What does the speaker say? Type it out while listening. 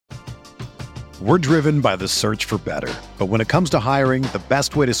We're driven by the search for better. But when it comes to hiring, the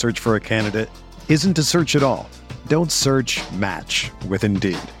best way to search for a candidate isn't to search at all. Don't search, match with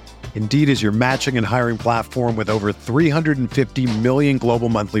Indeed. Indeed is your matching and hiring platform with over 350 million global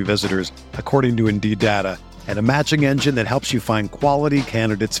monthly visitors, according to Indeed data, and a matching engine that helps you find quality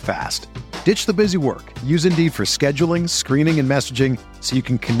candidates fast. Ditch the busy work. Use Indeed for scheduling, screening, and messaging so you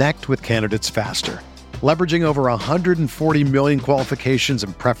can connect with candidates faster. Leveraging over 140 million qualifications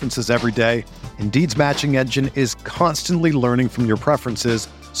and preferences every day, Indeed's matching engine is constantly learning from your preferences,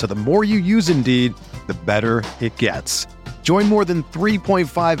 so the more you use Indeed, the better it gets. Join more than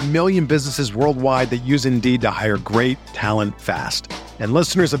 3.5 million businesses worldwide that use Indeed to hire great talent fast. And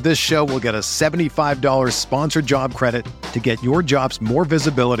listeners of this show will get a $75 sponsored job credit to get your jobs more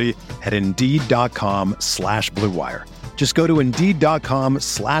visibility at Indeed.com/Blue Wire. Just go to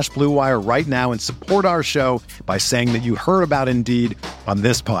Indeed.com/Blue Wire right now and support our show by saying that you heard about Indeed on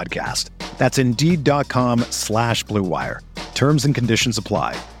this podcast. That's Indeed.com/Blue Wire. Terms and conditions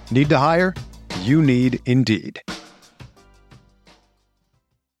apply. Need to hire? You need Indeed.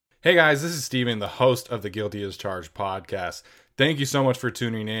 Hey guys, this is Steven, the host of the Guilty as Charged podcast. Thank you so much for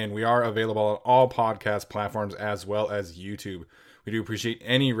tuning in. We are available on all podcast platforms as well as YouTube. We do appreciate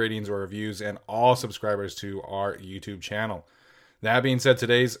any ratings or reviews and all subscribers to our YouTube channel. That being said,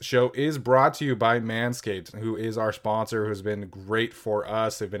 today's show is brought to you by Manscaped, who is our sponsor, who has been great for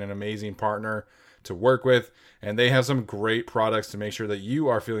us. They've been an amazing partner to work with, and they have some great products to make sure that you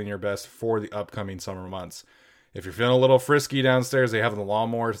are feeling your best for the upcoming summer months. If you're feeling a little frisky downstairs, they have the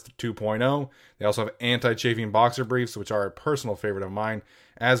Lawnmower 2.0. They also have anti-chafing boxer briefs, which are a personal favorite of mine,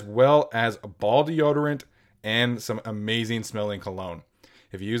 as well as a ball deodorant and some amazing smelling cologne.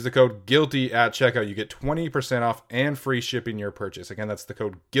 If you use the code GUILTY at checkout, you get 20% off and free shipping your purchase. Again, that's the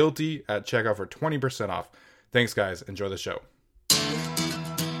code GUILTY at checkout for 20% off. Thanks, guys. Enjoy the show.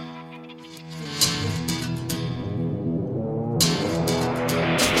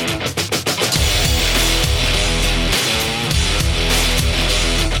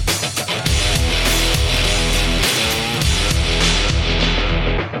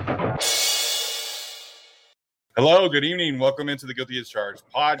 Hello, good evening. Welcome into the Guilty as Charged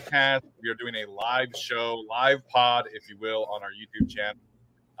podcast. We are doing a live show, live pod, if you will, on our YouTube channel.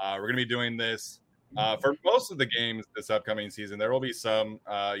 We're going to be doing this for most of the games this upcoming season. There will be some,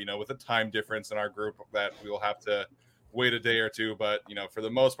 with a time difference in our group that we will have to wait a day or two. But, for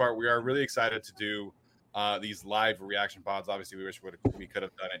the most part, we are really excited to do these live reaction pods. Obviously, we wish we could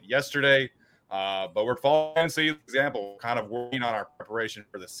have done it yesterday, but we're following the example, kind of working on our preparation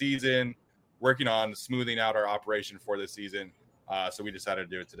for the season, working on smoothing out our operation for this season. So we decided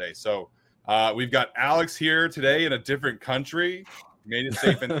to do it today. So we've got Alex here today in a different country. Made it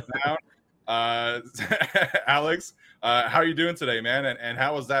safe and sound. Alex, how are you doing today, man? And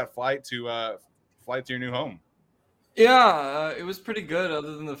how was that flight to your new home? Yeah, it was pretty good,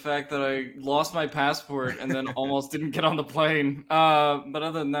 other than the fact that I lost my passport and then almost didn't get on the plane. But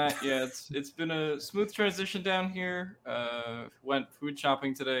other than that, yeah, it's been a smooth transition down here. Went food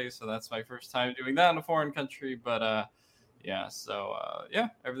shopping today, so that's my first time doing that in a foreign country. But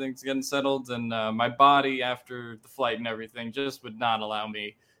everything's getting settled, and my body after the flight and everything just would not allow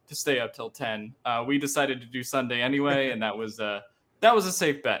me to stay up till 10. We decided to do Sunday anyway, and that was a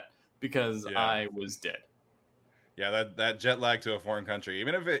safe bet because I was dead. Yeah, that jet lag to a foreign country,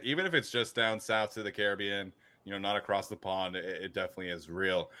 even if it's just down south to the Caribbean, not across the pond, it definitely is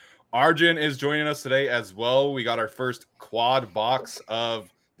real. Arjun is joining us today as well. We got our first quad box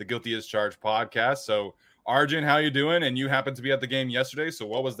of the Guilty as Charged podcast. So, Arjun, how you doing? And you happened to be at the game yesterday. So,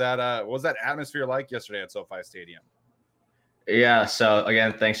 what was that atmosphere like yesterday at SoFi Stadium? Yeah, so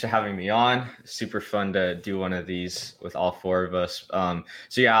again, thanks for having me on. Super fun to do one of these with all four of us. I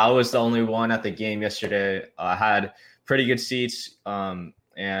was the only one at the game yesterday. I had pretty good seats, and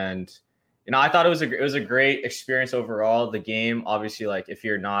I thought it was a great experience overall. The game, obviously, like if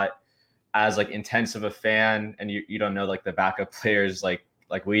you're not as like intense of a fan and you don't know like the backup players like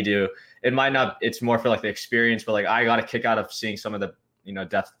we do, it might not. It's more for like the experience, but like I got a kick out of seeing some of the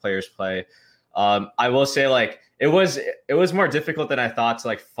depth players play. I will say like it was more difficult than I thought to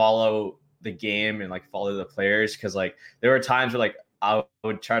like follow the game and like follow the players, because like there were times where like I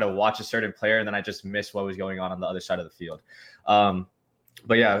would try to watch a certain player and then I just missed what was going on the other side of the field.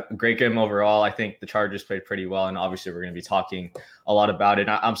 But yeah, great game overall. I think the Chargers played pretty well, and obviously we're going to be talking a lot about it.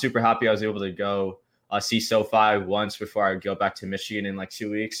 I'm super happy I was able to go see SoFi once before I go back to Michigan in like 2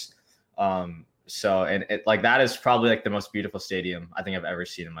 weeks. That is probably like the most beautiful stadium I think I've ever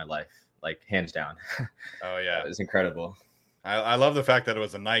seen in my life. Like hands down. Oh yeah. It's incredible. I love the fact that it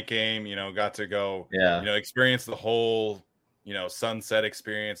was a night game, got to go, experience the whole sunset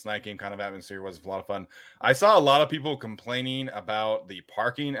experience, night game kind of atmosphere was a lot of fun. I saw a lot of people complaining about the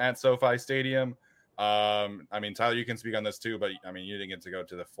parking at SoFi Stadium. I mean, Tyler, you can speak on this too, but I mean, you didn't get to go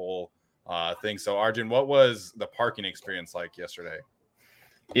to the full thing. So Arjun, what was the parking experience like yesterday?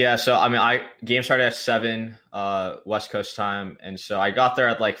 Yeah, so I mean, game started at 7 West Coast time, and so I got there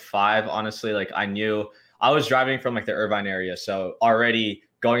at like 5. Honestly, like I knew I was driving from like the Irvine area, so already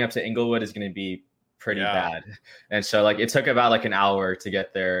going up to Inglewood is going to be pretty bad, and so like it took about like an hour to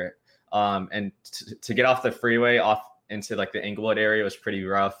get there, and to get off the freeway off into like the Inglewood area was pretty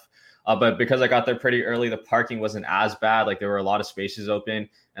rough. But because I got there pretty early, the parking wasn't as bad. Like there were a lot of spaces open,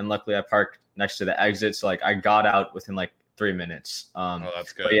 and luckily I parked next to the exit, so like I got out within like 3 minutes.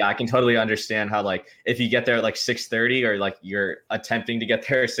 That's good. But yeah, I can totally understand how like if you get there at like 6:30 or like you're attempting to get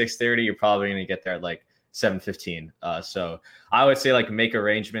there at 6:30, you're probably going to get there at like 7:15. So I would say like make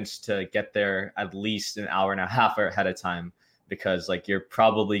arrangements to get there at least an hour and a half ahead of time, because like you're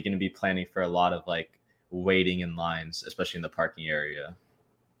probably going to be planning for a lot of like waiting in lines, especially in the parking area.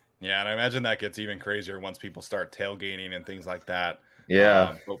 Yeah, and I imagine that gets even crazier once people start tailgating and things like that.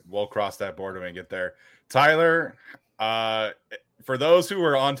 Yeah. But we'll cross that border when we get there. Tyler, for those who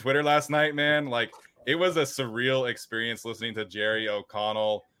were on Twitter last night, man, like it was a surreal experience listening to Jerry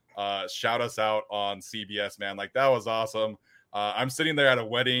O'Connell shout us out on CBS, man. Like that was awesome. I'm sitting there at a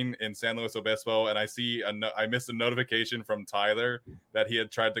wedding in San Luis Obispo, and I missed a notification from Tyler that he had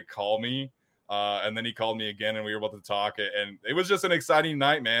tried to call me. And then he called me again, and we were able to talk. And it was just an exciting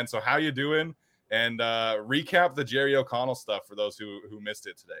night, man. So how you doing? And recap the Jerry O'Connell stuff for those who missed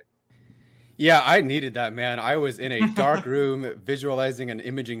it today. Yeah, I needed that, man. I was in a dark room visualizing and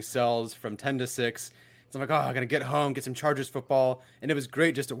imaging cells from 10 to 6. So I'm like, I'm going to get home, get some Chargers football. And it was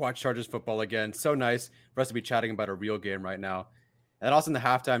great just to watch Chargers football again. So nice for us to be chatting about a real game right now. And then also the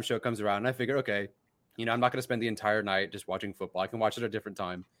halftime show comes around, and I figure, okay, I'm not going to spend the entire night just watching football. I can watch it at a different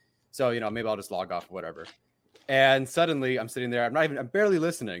time. So, maybe I'll just log off or whatever. And suddenly I'm sitting there. I'm barely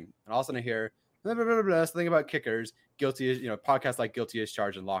listening. And all of a sudden I hear blah, blah, blah, blah, something about kickers, guilty as, podcasts like Guilty as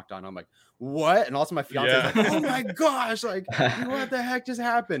Charged and Locked On. I'm like, what? And also my fiance is like, oh my gosh, like what the heck just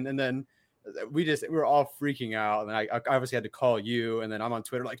happened? And then we were all freaking out. And I obviously had to call you. And then I'm on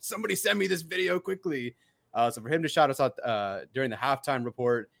Twitter like, somebody send me this video quickly. So for him to shout us out during the halftime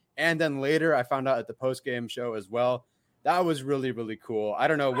report, and then later I found out at the post-game show as well. That was really, really cool. I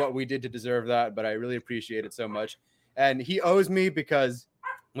don't know what we did to deserve that, but I really appreciate it so much. And he owes me because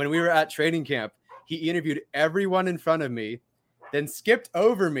when we were at training camp, he interviewed everyone in front of me, then skipped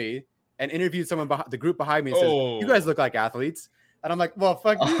over me and interviewed someone the group behind me and said, you guys look like athletes. And I'm like, well,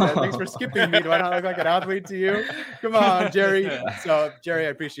 fuck you, man. Thanks for skipping me. Do I not look like an athlete to you? Come on, Jerry. So, Jerry, I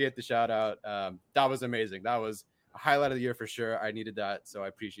appreciate the shout out. That was amazing. That was a highlight of the year for sure. I needed that, so I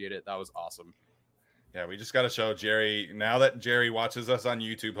appreciate it. That was awesome. Yeah, we just got to show Jerry. Now that Jerry watches us on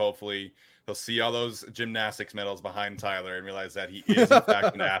YouTube, hopefully he'll see all those gymnastics medals behind Tyler and realize that he is, in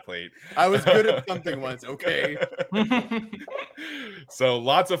fact, an athlete. I was good at something once, okay? So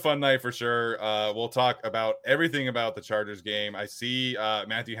lots of fun night for sure. We'll talk about everything about the Chargers game. I see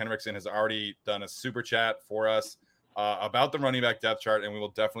Matthew Henriksen has already done a super chat for us about the running back depth chart, and we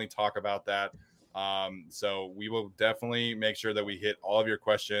will definitely talk about that. So we will definitely make sure that we hit all of your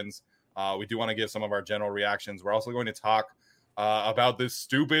questions. We do want to give some of our general reactions. We're also going to talk about this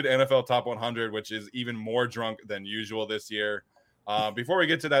stupid NFL Top 100, which is even more drunk than usual this year. Before we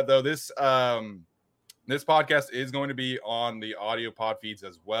get to that, though, this podcast is going to be on the audio pod feeds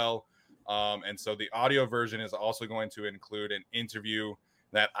as well. And so the audio version is also going to include an interview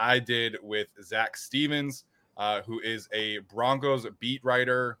that I did with Zach Stevens, who is a Broncos beat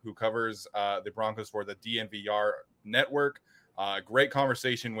writer who covers the Broncos for the DNVR network. Great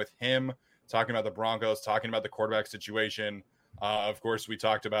conversation with him, talking about the Broncos, talking about the quarterback situation. Of course, we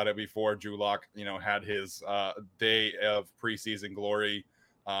talked about it before Drew Lock, had his day of preseason glory.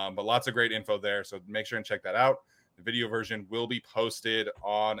 But lots of great info there. So make sure and check that out. The video version will be posted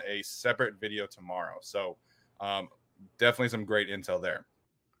on a separate video tomorrow. So definitely some great intel there.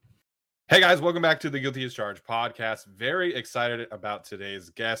 Hey guys, welcome back to the Guilty as Charged podcast. Very excited about today's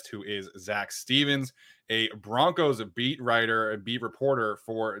guest, who is Zach Stevens, a Broncos beat writer and beat reporter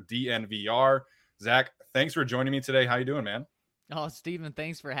for DNVR. Zach, thanks for joining me today. How you doing, man? Oh, Steven,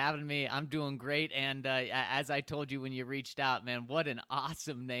 thanks for having me. I'm doing great. And as I told you when you reached out, man, what an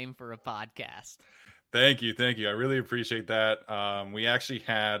awesome name for a podcast. Thank you. I really appreciate that. We actually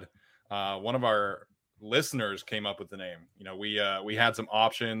had one of our listeners came up with the name. We had some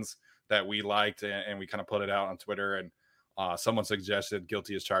options that we liked, and we kind of put it out on Twitter, and someone suggested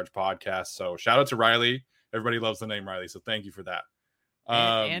Guilty as Charged podcast. So shout out to Riley. Everybody loves the name Riley, so thank you for that.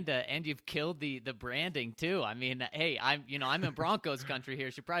 And you've killed the branding too. I mean, hey, I'm in Broncos country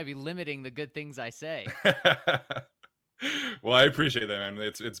here. Should probably be limiting the good things I say. Well, I appreciate that, man.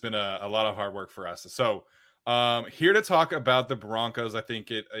 It's been a lot of hard work for us. So, here to talk about the Broncos, I think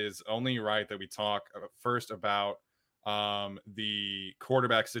it is only right that we talk first about the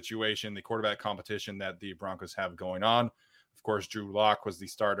quarterback situation, the quarterback competition that the Broncos have going on. Of course, Drew Lock was the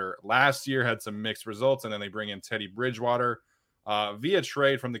starter last year, had some mixed results, and then they bring in Teddy Bridgewater via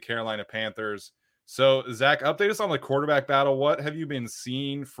trade from the Carolina Panthers. So, Zach, update us on the quarterback battle. What have you been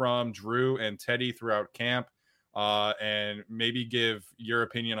seeing from Drew and Teddy throughout camp? And maybe give your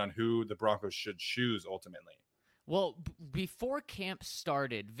opinion on who the Broncos should choose ultimately. Well, before camp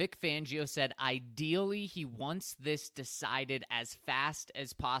started, Vic Fangio said ideally he wants this decided as fast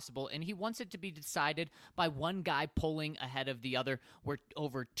as possible, and he wants it to be decided by one guy pulling ahead of the other. We're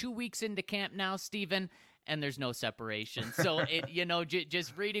over 2 weeks into camp now, Steven, and there's no separation. So,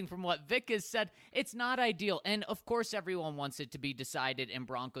 just reading from what Vic has said, it's not ideal. And, of course, everyone wants it to be decided in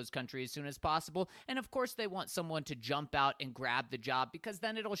Broncos country as soon as possible. And, of course, they want someone to jump out and grab the job because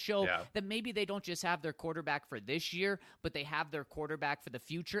then it'll show that maybe they don't just have their quarterback for this year, but they have their quarterback for the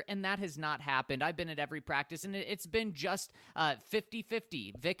future. And that has not happened. I've been at every practice, and it's been just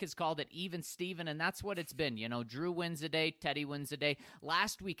 50-50. Vic has called it even Steven, and that's what it's been. Drew wins a day, Teddy wins a day.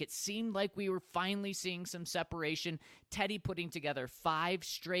 Last week, it seemed like we were finally seeing some separation. Teddy putting together 5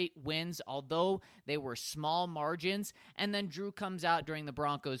 straight wins, although they were small margins. And then Drew comes out during the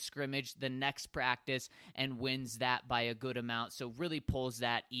Broncos scrimmage the next practice and wins that by a good amount. So really pulls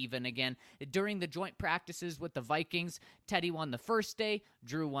that even again. During the joint practices with the Vikings, Teddy won the first day,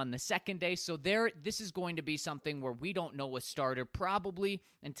 Drew won the second day. So this is going to be something where we don't know a starter probably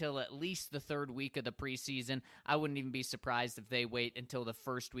until at least the 3rd week of the preseason. I wouldn't even be surprised if they wait until the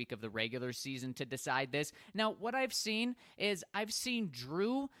 1st week of the regular season to decide this. Now, what I've seen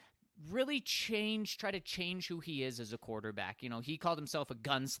Drew really try to change who he is as a quarterback. He called himself a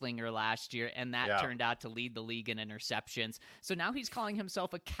gunslinger last year, and that turned out to lead the league in interceptions. So now he's calling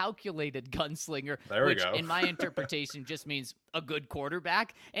himself a calculated gunslinger, which in my interpretation just means a good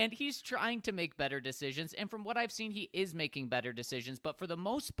quarterback. And he's trying to make better decisions. And from what I've seen, he is making better decisions. But for the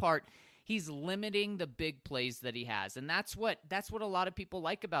most part, he's limiting the big plays that he has. And that's what a lot of people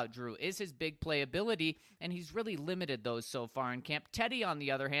like about Drew is his big play ability, and he's really limited those so far in camp. Teddy, on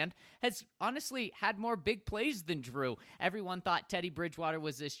the other hand, has honestly had more big plays than Drew. Everyone thought Teddy Bridgewater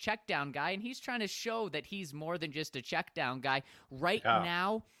was this check down guy, and he's trying to show that he's more than just a check down guy. Right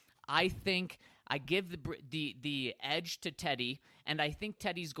now, I think I give the edge to Teddy, and I think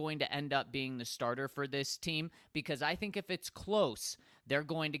Teddy's going to end up being the starter for this team because I think if it's close, they're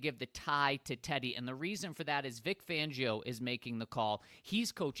going to give the tie to Teddy. And the reason for that is Vic Fangio is making the call.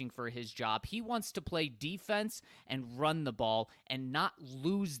 He's coaching for his job. He wants to play defense and run the ball and not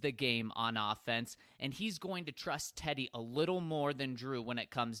lose the game on offense. And he's going to trust Teddy a little more than Drew when it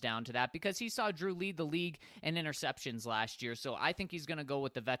comes down to that because he saw Drew lead the league in interceptions last year. So I think he's going to go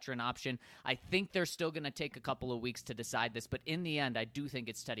with the veteran option. I think they're still going to take a couple of weeks to decide this, but in the end, I do think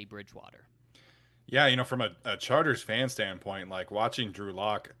it's Teddy Bridgewater. Yeah, from a Chargers fan standpoint, like watching Drew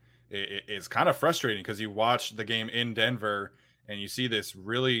Lock is kind of frustrating because you watch the game in Denver and you see this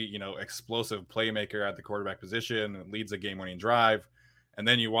really, explosive playmaker at the quarterback position, leads a game-winning drive, and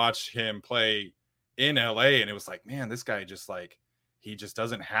then you watch him play in LA and it was like, man, this guy he just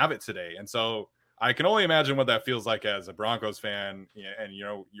doesn't have it today. And so I can only imagine what that feels like as a Broncos fan, and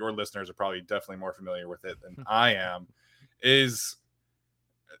your listeners are probably definitely more familiar with it than I am.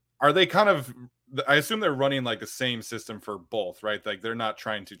 Are they kind of? I assume they're running like the same system for both, right? Like they're not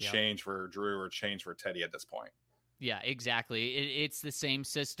trying to change for Drew or change for Teddy at this point. Yeah, exactly. It's the same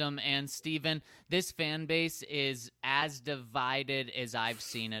system. And Steven, this fan base is as divided as I've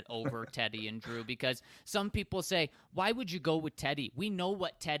seen it over Teddy and Drew, because some people say, why would you go with Teddy? We know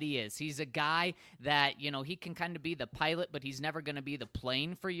what Teddy is. He's a guy that, he can kind of be the pilot, but he's never going to be the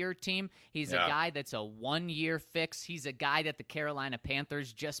plane for your team. He's a guy that's a 1-year fix. He's a guy that the Carolina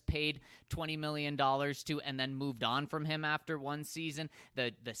Panthers just paid $20 million to and then moved on from him after one season.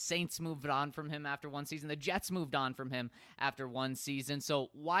 The Saints moved on from him after one season. The Jets moved on from him after one season. So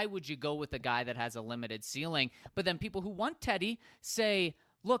why would you go with a guy that has a limited ceiling? But then people who want Teddy say,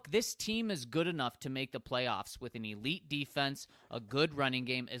 look, this team is good enough to make the playoffs with an elite defense, a good running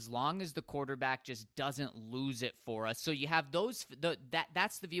game, as long as the quarterback just doesn't lose it for us. So you have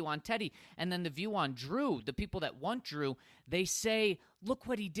that's the view on Teddy. And then the view on Drew, the people that want Drew, they say, look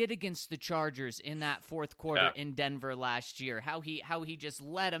what he did against the Chargers in that fourth quarter in Denver last year. How he just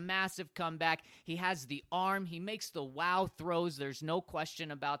led a massive comeback. He has the arm. He makes the wow throws. There's no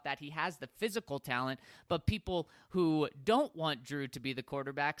question about that. He has the physical talent, but people who don't want Drew to be the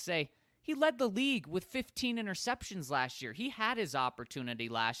quarterback say, he led the league with 15 interceptions last year. He had his opportunity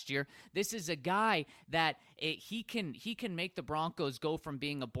last year. This is a guy that he can make the Broncos go from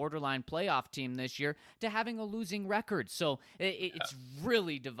being a borderline playoff team this year to having a losing record. So it's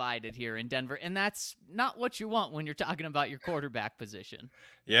really divided here in Denver, and that's not what you want when you're talking about your quarterback position.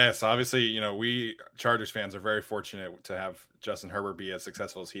 Yes, obviously, we Chargers fans are very fortunate to have Justin Herbert be as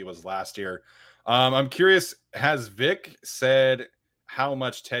successful as he was last year. I'm curious, has Vic said how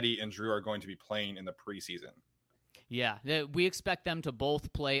much Teddy and Drew are going to be playing in the preseason? Yeah, we expect them to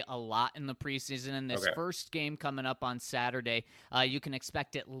both play a lot in the preseason. And this first game coming up on Saturday, you can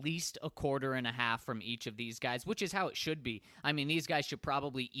expect at least a quarter and a half from each of these guys, which is how it should be. I mean, these guys should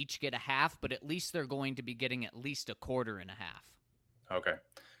probably each get a half, but at least they're going to be getting at least a quarter and a half. Okay,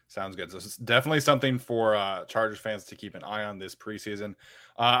 sounds good. So it's definitely something for Chargers fans to keep an eye on this preseason.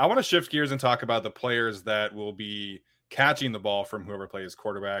 I want to shift gears and talk about the players that will be catching the ball from whoever plays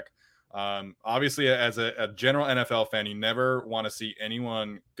quarterback. Obviously, as a general NFL fan, you never want to see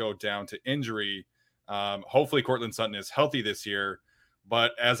anyone go down to injury. Hopefully, Courtland Sutton is healthy this year.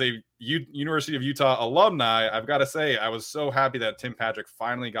 But as a University of Utah alumni, I've got to say, I was so happy that Tim Patrick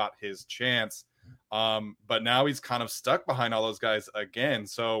finally got his chance. But now he's kind of stuck behind all those guys again.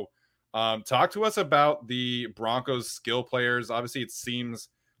 So talk to us about the Broncos skill players. Obviously, it seems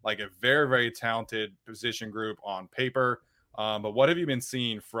like a very, very talented position group on paper. But what have you been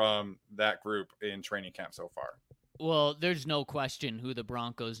seeing from that group in training camp so far? Well, there's no question who the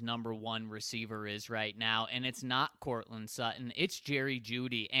Broncos' number one receiver is right now, and it's not Courtland Sutton. It's Jerry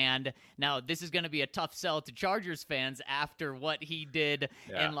Jeudy. And now this is going to be a tough sell to Chargers fans after what he did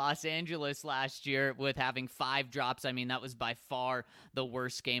in Los Angeles last year with having 5 drops. I mean, that was by far the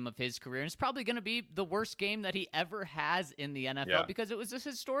worst game of his career. And it's probably going to be the worst game that he ever has in the NFL because it was a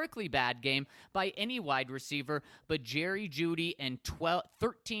historically bad game by any wide receiver. But Jerry Jeudy in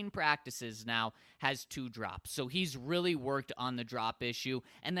 13 practices now has 2 drops. So he's really worked on the drop issue.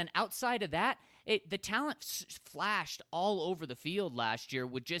 And then outside of that, the talent flashed all over the field last year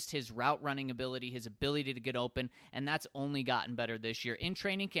with just his route running ability, his ability to get open, and that's only gotten better this year. In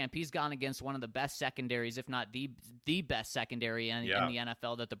training camp, he's gone against one of the best secondaries, if not the best secondary in the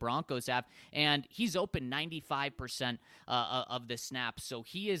NFL that the Broncos have, and he's open 95% of the snaps. So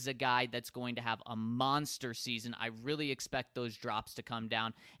he is a guy that's going to have a monster season. I really expect those drops to come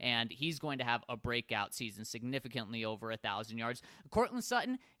down, and he's going to have a breakout season, significantly over 1,000 yards. Courtland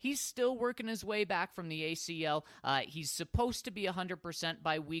Sutton, he's still working his way back from the ACL. He's supposed to be 100%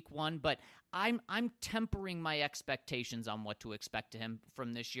 by week 1, but I'm tempering my expectations on what to expect to him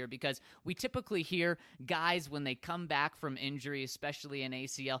from this year because we typically hear guys when they come back from injury, especially in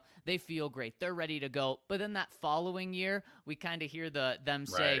ACL, they feel great. They're ready to go. But then that following year, we kind of hear them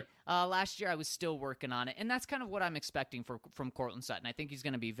say, last year I was still working on it. And that's kind of what I'm expecting from Courtland Sutton. I think he's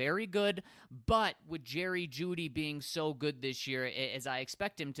going to be very good, but with Jerry Jeudy being so good this year, as I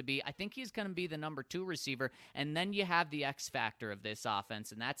expect him to be, I think he's going to be the number 2 receiver. And then you have the X factor of this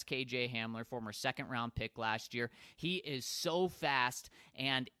offense, and that's KJ Hamler, former second-round pick last year. He is so fast,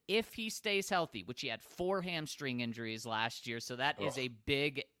 and if he stays healthy, which he had 4 hamstring injuries last year, so that is a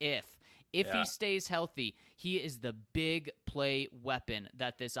big if. If he stays healthy, he is the big play weapon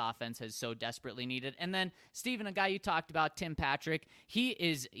that this offense has so desperately needed. And then, Steven, a guy you talked about, Tim Patrick, he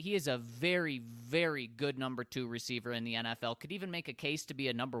is a very, very good number 2 receiver in the NFL. Could even make a case to be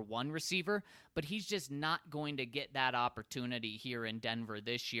a number 1 receiver, but he's just not going to get that opportunity here in Denver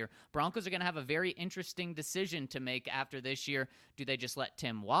this year. Broncos are going to have a very interesting decision to make after this year. Do they just let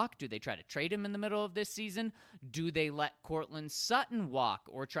Tim walk? Do they try to trade him in the middle of this season? Do they let Courtland Sutton walk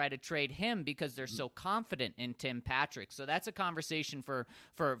or try to trade him because they're so confident in Tim Patrick? So that's a conversation for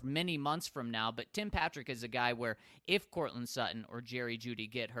many months from now. But Tim Patrick is a guy where if Courtland Sutton or Jerry Jeudy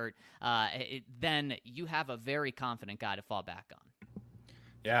get hurt, then you have a very confident guy to fall back on.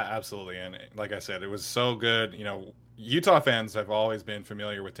 Yeah, absolutely. And like I said, it was so good. Utah fans have always been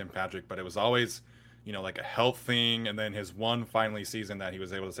familiar with Tim Patrick, but it was always, like a health thing. And then his one finally season that he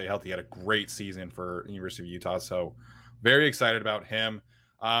was able to stay healthy, he had a great season for University of Utah. So very excited about him.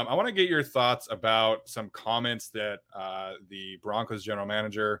 I want to get your thoughts about some comments that the Broncos general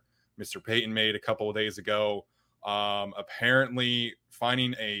manager, Mr. Payton, made a couple of days ago. Apparently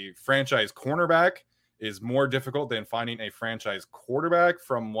finding a franchise cornerback is more difficult than finding a franchise quarterback,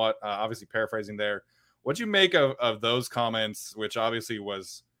 from what, obviously paraphrasing there. What'd you make of those comments, which obviously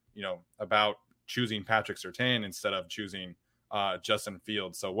was, about choosing Patrick Surtain instead of choosing Justin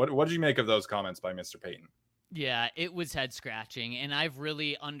Fields. So what did you make of those comments by Mr. Payton? Yeah, it was head scratching, and I've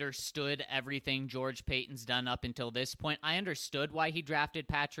really understood everything George Payton's done up until this point. I understood why he drafted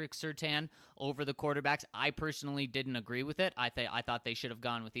Patrick Surtain over the quarterbacks. I personally didn't agree with it. I thought they should have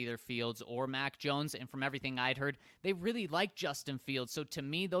gone with either Fields or Mac Jones, and from everything I'd heard, they really like Justin Fields. So to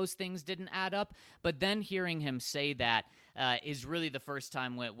me, those things didn't add up. But then hearing him say that is really the first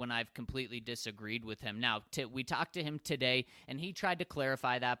time when I've completely disagreed with him. Now, we talked to him today, and he tried to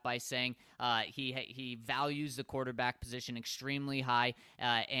clarify that by saying he values the quarterback position extremely high,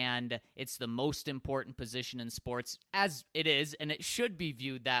 and it's the most important position in sports, as it is, and it should be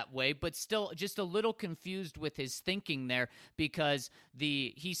viewed that way, but still just a little confused with his thinking there, because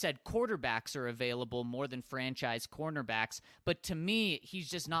he said quarterbacks are available more than franchise cornerbacks, but to me, he's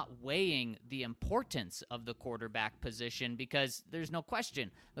just not weighing the importance of the quarterback position, because there's no question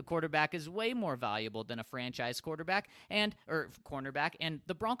the quarterback is way more valuable than a franchise quarterback or cornerback, and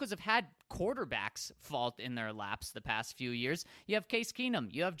the Broncos have had quarterbacks fall in their laps the past few years. You have Case Keenum,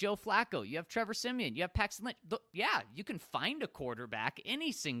 you have Joe Flacco, you have Trevor Siemian, you have Paxton Lynch. Yeah, you can find a quarterback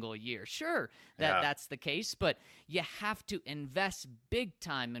any single year. Sure, that's the case, but you have to invest big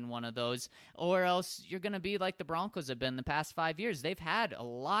time in one of those, or else you're going to be like the Broncos have been the past 5 years. They've had a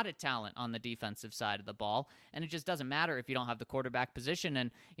lot of talent on the defensive side of the ball, and it just doesn't matter if you don't have the quarterback position.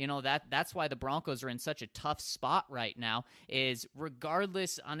 And that's why the Broncos are in such a tough spot right now, is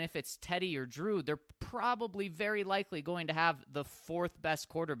regardless on if it's Teddy or Drew, they're probably very likely going to have the fourth best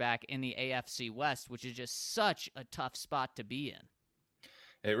quarterback in the AFC West, which is just such a tough spot to be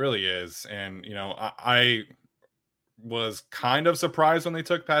in. It really is. And, I was kind of surprised when they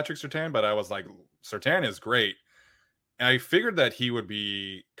took Patrick Surtain, but I was like, Surtain is great. And I figured that he would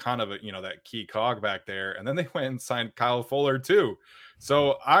be kind of that key cog back there. And then they went and signed Kyle Fuller too.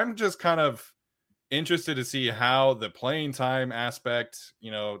 So I'm just kind of interested to see how the playing time aspect,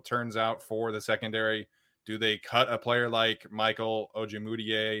 turns out for the secondary. Do they cut a player like Michael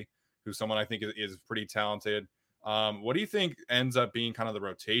Ojemudia, who's someone I think is pretty talented? What do you think ends up being kind of the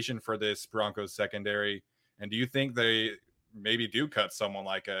rotation for this Broncos secondary? And do you think they maybe do cut someone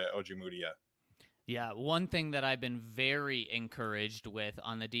like Ojemudia? Yeah, one thing that I've been very encouraged with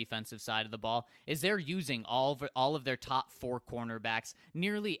on the defensive side of the ball is they're using all of their top 4 cornerbacks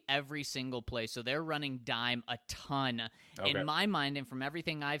nearly every single play. So they're running dime a ton. Okay. In my mind, and from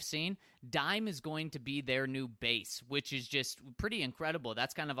everything I've seen, dime is going to be their new base, which is just pretty incredible.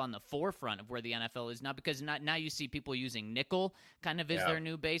 That's kind of on the forefront of where the NFL is now, because now you see people using nickel kind of is their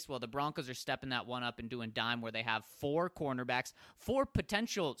new base. Well, the Broncos are stepping that one up and doing dime, where they have 4 cornerbacks, 4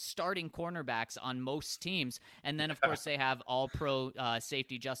 potential starting cornerbacks on most teams. And then, of course, they have all-pro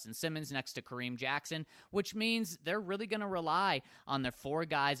safety Justin Simmons next to Kareem Jackson, which means they're really going to rely on their 4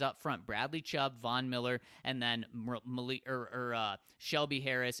 guys up front, Bradley Chubb, Von Miller, and then Shelby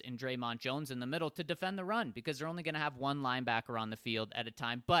Harris and Draymond Jones in the middle to defend the run, because they're only going to have 1 linebacker on the field at a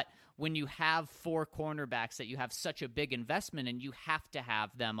time. But when you have 4 cornerbacks that you have such a big investment in, you have to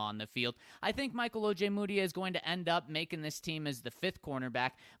have them on the field. I think Michael Ojemudia is going to end up making this team as the 5th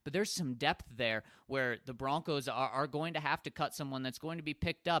cornerback, but there's some depth there where the Broncos are going to have to cut someone that's going to be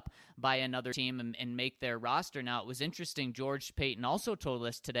picked up by another team and make their roster. Now, it was interesting, George Payton also told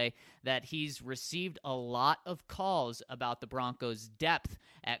us today that he's received a lot of calls about the Broncos' depth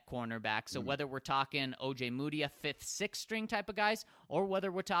at cornerback. So whether we're talking Ojemudia, 5th, 6th string type of guys, or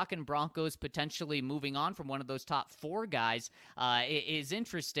whether we're talking Broncos potentially moving on from one of those top 4 guys, it is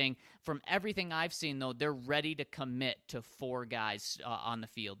interesting. From everything I've seen, though, they're ready to commit to 4 guys on the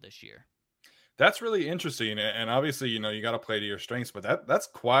field this year. That's really interesting. And obviously, you got to play to your strengths, but that's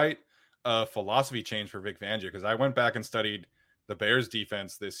quite a philosophy change for Vic Fangio, because I went back and studied the Bears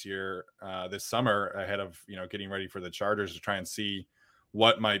defense this year, this summer, ahead of, getting ready for the Chargers, to try and see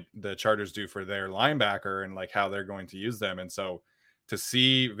what the Chargers do for their linebacker and like how they're going to use them. And so to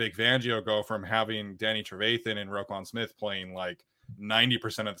see Vic Fangio go from having Danny Trevathan and Roquan Smith playing like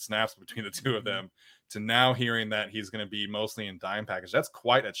 90% of the snaps between the two of them to now hearing that he's going to be mostly in dime package, that's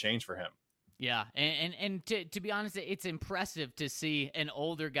quite a change for him. Yeah, and to be honest, it's impressive to see an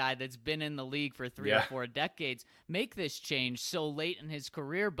older guy that's been in the league for 3 or 4 decades make this change so late in his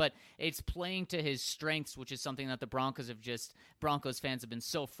career, but it's playing to his strengths, which is something that the Broncos fans have been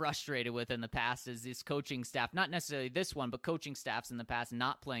so frustrated with in the past, is this coaching staff, not necessarily this one, but coaching staffs in the past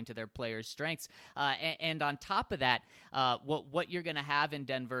not playing to their players' strengths. And on top of that, what you're going to have in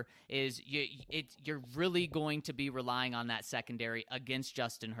Denver is you're really going to be relying on that secondary against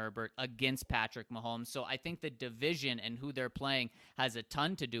Justin Herbert, against Patrick Mahomes. So I think the division and who they're playing has a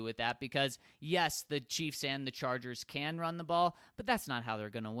ton to do with that because, yes, the Chiefs and the Chargers can run the ball, but that's not how they're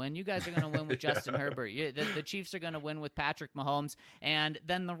going to win. You guys are going to win with Justin Herbert. The Chiefs are going to win with Patrick Mahomes. And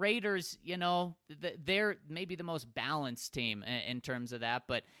then the Raiders, they're maybe the most balanced team in terms of that.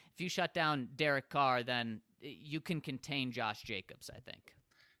 But if you shut down Derek Carr, then you can contain Josh Jacobs, I think.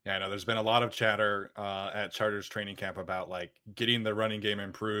 Yeah, I know there's been a lot of chatter at Chargers training camp about like getting the running game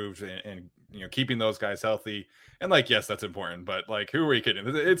improved and keeping those guys healthy. And like, yes, that's important, but like, who are we kidding?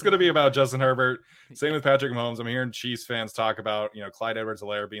 It's going to be about Justin Herbert. Same with Patrick Mahomes. I'm hearing Chiefs fans talk about Clyde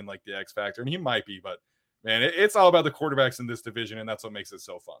Edwards-Helaire being like the X factor, and he might be, but man, it's all about the quarterbacks in this division, and that's what makes it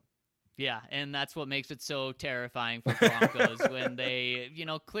so fun. Yeah, and that's what makes it so terrifying for Broncos when they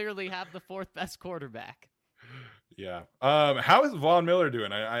clearly have the fourth best quarterback. Yeah. How is Von Miller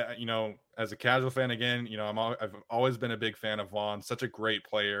doing? I as a casual fan again, I've always been a big fan of Von. Such a great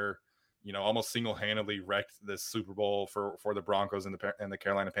player. Almost single-handedly wrecked this Super Bowl for the Broncos and the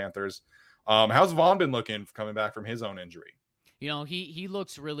Carolina Panthers. How's Von been looking coming back from his own injury? He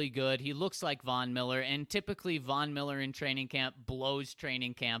looks really good. He looks like Von Miller, and typically Von Miller in training camp blows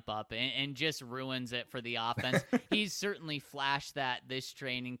training camp up and just ruins it for the offense. He's certainly flashed that this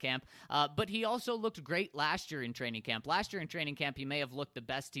training camp, but he also looked great last year in training camp. Last year in training camp, he may have looked the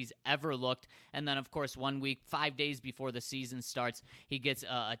best he's ever looked, and then, of course, 1 week, 5 days before the season starts, he gets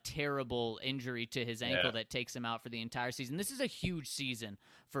a terrible injury to his ankle that takes him out for the entire season. This is a huge season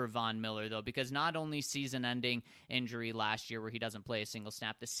for Von Miller, though, because not only season-ending injury last year where he doesn't play a single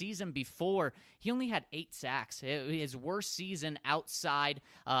snap, the season before, he only had 8 sacks. His worst season outside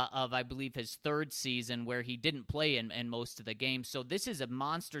of, I believe, his third season where he didn't play in most of the games. So this is a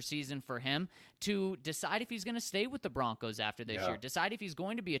monster season for him to decide if he's going to stay with the Broncos after this year, decide if he's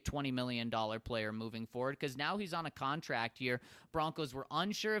going to be a $20 million player moving forward, because now he's on a contract year. Broncos were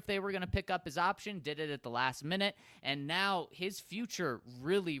unsure if they were going to pick up his option, did it at the last minute, and now his future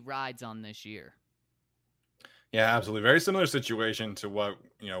really rides on this year. Yeah, absolutely. Very similar situation to what,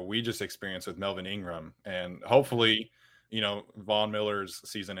 we just experienced with Melvin Ingram. And hopefully, Von Miller's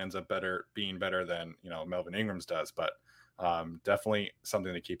season ends up being better than, Melvin Ingram's does. But definitely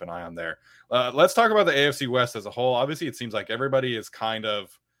something to keep an eye on there. Let's talk about the AFC West as a whole. Obviously, it seems like everybody is kind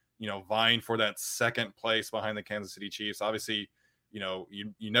of, vying for that second place behind the Kansas City Chiefs. Obviously,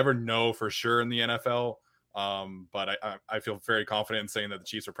 you never know for sure in the NFL. But I feel very confident in saying that the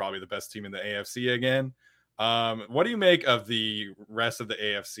Chiefs are probably the best team in the AFC again. What do you make of the rest of the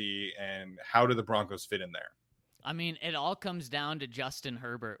AFC, and how do the Broncos fit in there? I mean, it all comes down to Justin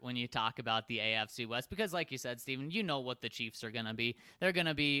Herbert when you talk about the AFC West, because like you said, Steven, you know what the Chiefs are going to be. They're going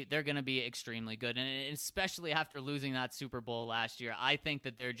to be extremely good. And especially after losing that Super Bowl last year, I think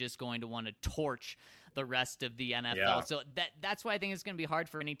that they're just going to want to torch the rest of the NFL. Yeah. So that's why I think it's going to be hard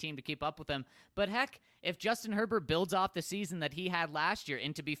for any team to keep up with them. But heck, if Justin Herbert builds off the season that he had last year,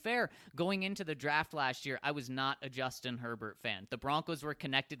 and to be fair, going into the draft last year, I was not a Justin Herbert fan. The Broncos were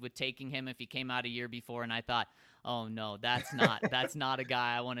connected with taking him if he came out a year before, and I thought, oh no, that's not a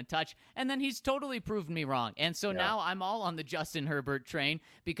guy I want to touch. And then he's totally proved me wrong. And so now I'm all on the Justin Herbert train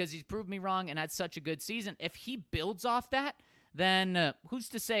because he's proved me wrong and had such a good season. If he builds off that, then who's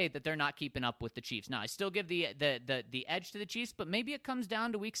to say that they're not keeping up with the Chiefs? Now, I still give the edge to the Chiefs, but maybe it comes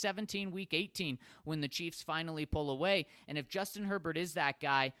down to week 17, week 18, when the Chiefs finally pull away. And if Justin Herbert is that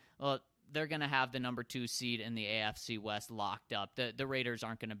guy, well, they're going to have the number 2 seed in the AFC West locked up. The Raiders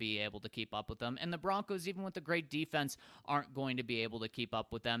aren't going to be able to keep up with them. And the Broncos, even with the great defense, aren't going to be able to keep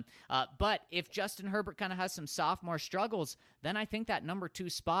up with them. But if Justin Herbert kind of has some sophomore struggles, then I think that number 2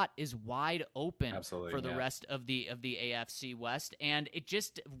 spot is wide open for the rest of the AFC West. And it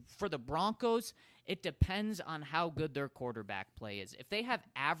just, for the Broncos, it depends on how good their quarterback play is. If they have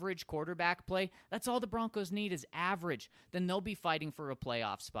average quarterback play, that's all the Broncos need is average. Then they'll be fighting for a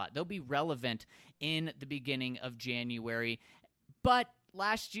playoff spot. They'll be relevant in the beginning of January. But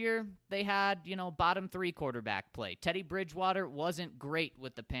last year, they had, bottom 3 quarterback play. Teddy Bridgewater wasn't great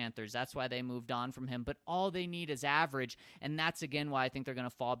with the Panthers. That's why they moved on from him. But all they need is average. And that's, again, why I think they're going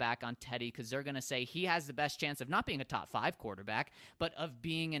to fall back on Teddy, because they're going to say he has the best chance of not being a top 5 quarterback, but of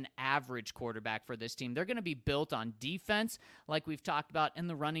being an average quarterback for this team. They're going to be built on defense, like we've talked about, in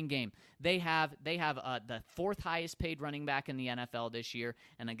the running game. They have the 4th highest paid running back in the NFL this year,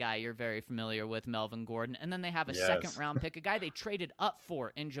 and a guy you're very familiar with, Melvin Gordon. And then they have a second-round pick, a guy they traded up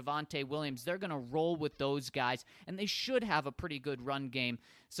for in Javonte Williams. They're going to roll with those guys, and they should have a pretty good run game.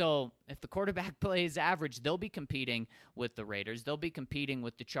 So if the quarterback play is average, they'll be competing with the Raiders. They'll be competing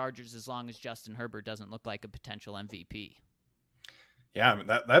with the Chargers as long as Justin Herbert doesn't look like a potential MVP. Yeah, I mean,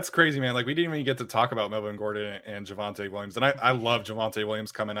 that's crazy, man. Like, we didn't even get to talk about Melvin Gordon and Javonte Williams. And I love Javonte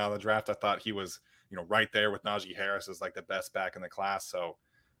Williams coming out of the draft. I thought he was, right there with Najee Harris as like the best back in the class. So,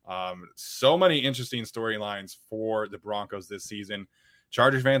 so many interesting storylines for the Broncos this season.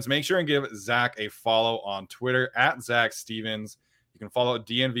 Chargers fans, make sure and give Zach a follow on Twitter at Zach Stevens. You can follow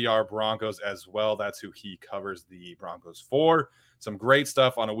DNVR Broncos as well. That's who he covers the Broncos for. Some great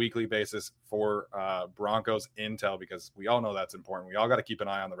stuff on a weekly basis for Broncos intel, because we all know that's important. We all got to keep an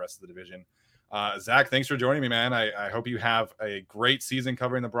eye on the rest of the division. Zach, thanks for joining me, man. I hope you have a great season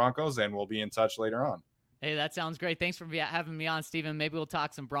covering the Broncos, and we'll be in touch later on. Hey, that sounds great. Thanks for having me on, Steven. Maybe we'll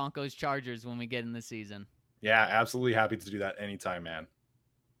talk some Broncos Chargers when we get in the season. Yeah, absolutely happy to do that anytime, man.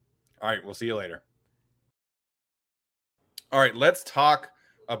 All right, we'll see you later. All right, let's talk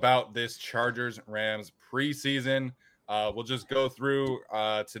about this Chargers-Rams preseason. We'll just go through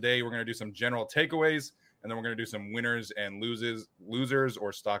today. We're going to do some general takeaways, and then we're going to do some winners and losers,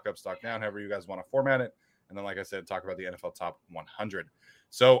 or stock up, stock down, however you guys want to format it. And then, like I said, talk about the NFL Top 100.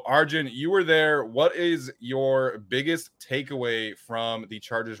 So, Arjun, you were there. What is your biggest takeaway from the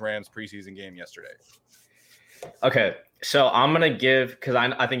Chargers-Rams preseason game yesterday? Okay, so I'm going to give, because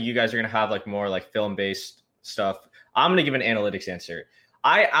I think you guys are going to have like more like film-based stuff. I'm going to give an analytics answer.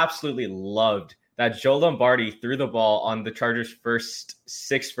 I absolutely loved that Joe Lombardi threw the ball on the Chargers' first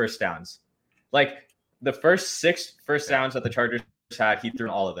 6 first downs. Like the first 6 first downs that the Chargers had, he threw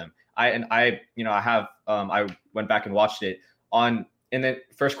all of them. I went back and watched it in the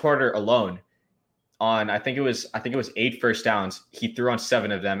first quarter alone. I think it was 8 first downs. He threw on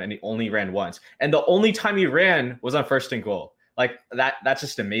 7 of them, and he only ran once. And the only time he ran was on 1st and goal. Like that's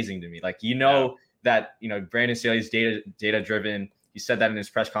just amazing to me. Like, that, Brandon Staley's data driven. He said that in his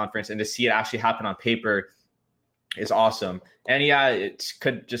press conference, and to see it actually happen on paper is awesome. And yeah, it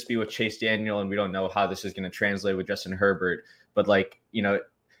could just be with Chase Daniel, and we don't know how this is going to translate with Justin Herbert. But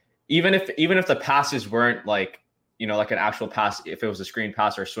even if the passes weren't like an actual pass, if it was a screen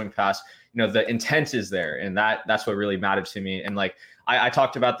pass or a swing pass, the intent is there, and that's what really mattered to me. And like I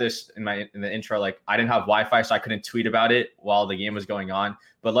talked about this in the intro, like I didn't have Wi-Fi, so I couldn't tweet about it while the game was going on.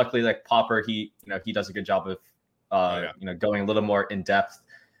 But luckily, like Popper, he does a good job of going a little more in depth.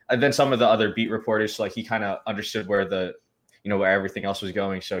 And then some of the other beat reporters, like he kind of understood where where everything else was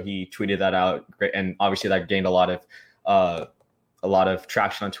going, so he tweeted that out. Great, and obviously that gained a lot of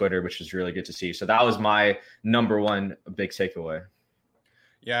traction on Twitter, which was really good to see. So that was my number one big takeaway.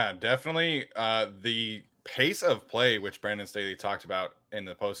 Yeah, definitely. The pace of play, which Brandon Staley talked about in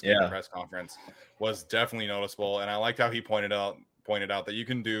the post-game press conference, was definitely noticeable. And I liked how he pointed out that you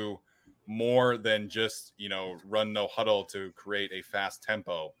can do more than just, run no huddle to create a fast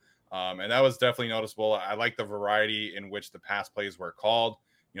tempo. And that was definitely noticeable. I like the variety in which the pass plays were called.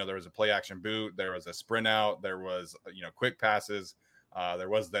 There was a play action boot, there was a sprint out, there was, quick passes. There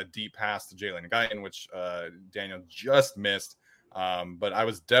was that deep pass to Jalen Guyton, which Daniel just missed. But I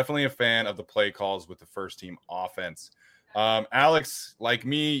was definitely a fan of the play calls with the first team offense. Alex, like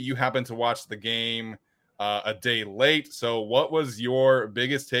me, you happened to watch the game a day late. So what was your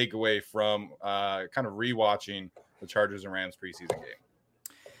biggest takeaway from kind of rewatching the Chargers and Rams preseason game?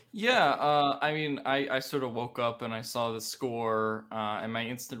 Yeah, I sort of woke up and I saw the score, and my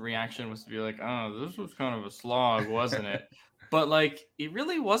instant reaction was to be like, oh, this was kind of a slog, wasn't it? But like, it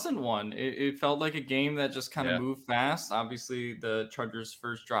really wasn't one. It felt like a game that just kind of moved fast. Obviously, the Chargers'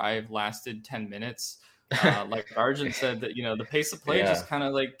 first drive lasted 10 minutes. Like Arjun said, that the pace of play just kind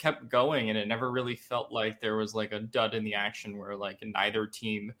of like kept going, and it never really felt like there was like a dud in the action where like neither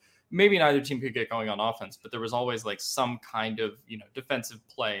team could get going on offense, but there was always like some kind of defensive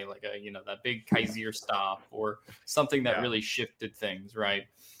play, like that big Kaiser stop or something that really shifted things, right?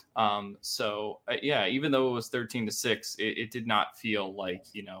 Even though it was 13-6, it did not feel like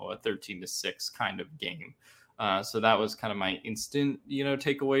a 13-6 kind of game. So that was kind of my instant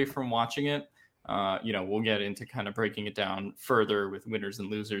takeaway from watching it. We'll get into kind of breaking it down further with winners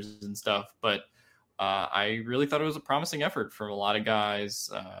and losers and stuff, but I really thought it was a promising effort from a lot of guys.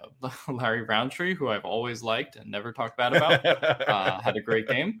 Larry Roundtree, who I've always liked and never talked bad about, had a great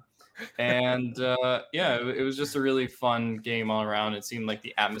game. And it was just a really fun game all around. It seemed like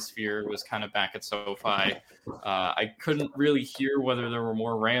the atmosphere was kind of back at SoFi. I couldn't really hear whether there were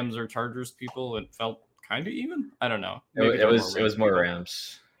more Rams or Chargers people. It felt kind of even. I don't know. It was more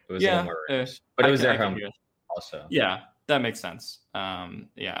Rams. It was more Rams. But it was their home also. Yeah. That makes sense.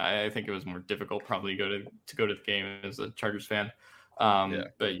 I think it was more difficult probably to go to the game as a Chargers fan.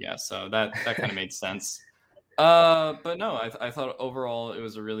 But yeah, so that kind of made sense. But no, I thought overall it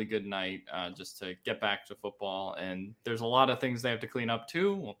was a really good night just to get back to football. And there's a lot of things they have to clean up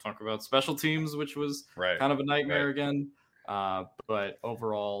too. We'll talk about special teams, which was kind of a nightmare again. But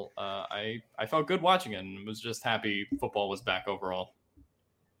overall, I felt good watching it and was just happy football was back overall.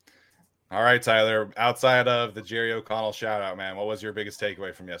 All right, Tyler, outside of the Jerry O'Connell shout out, man, what was your biggest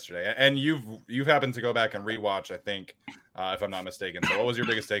takeaway from yesterday? And you've happened to go back and rewatch, I think, if I'm not mistaken. So what was your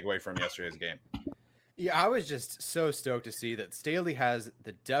biggest takeaway from yesterday's game? Yeah, I was just so stoked to see that Staley has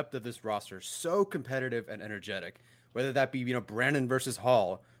the depth of this roster so competitive and energetic, whether that be, Brandon versus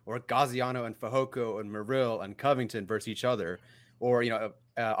Hall, or Gaziano and Fehoko and Merrill and Covington versus each other, or,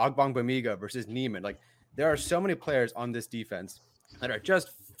 Ogbongbemiga versus Neiman. Like, there are so many players on this defense that are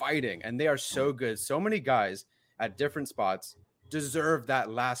just fighting, and they are so good. So many guys at different spots deserve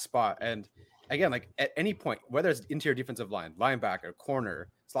that last spot. And again, like at any point, whether it's interior defensive line, linebacker, corner,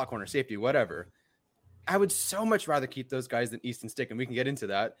 slot corner, safety, whatever, I would so much rather keep those guys than Easton Stick, and we can get into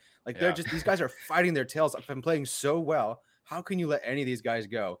that. Like they're just, these guys are fighting their tails off and playing so well. How can you let any of these guys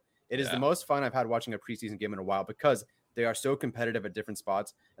go? It is the most fun I've had watching a preseason game in a while because they are so competitive at different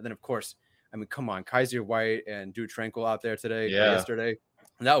spots. And then of course, I mean, come on, Kaiser White and Drew Tranquil out there yesterday.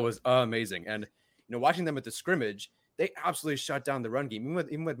 That was amazing. And, watching them at the scrimmage, they absolutely shut down the run game,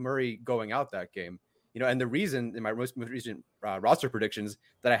 even with Murray going out that game. And the reason in my most recent roster predictions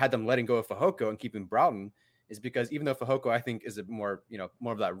that I had them letting go of Fehoko and keeping Broughton is because even though Fehoko, I think, is a more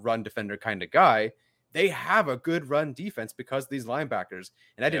of that run defender kind of guy, they have a good run defense because of these linebackers.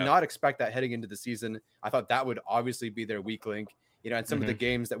 And I did not expect that heading into the season. I thought that would obviously be their weak link. And some of the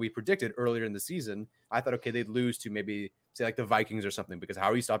games that we predicted earlier in the season, I thought, okay, they'd lose to maybe say like the Vikings or something, because how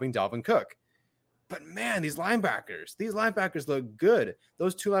are you stopping Dalvin Cook? But man, these linebackers look good.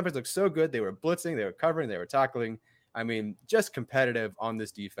 Those two linebackers look so good. They were blitzing, they were covering, they were tackling. I mean, just competitive on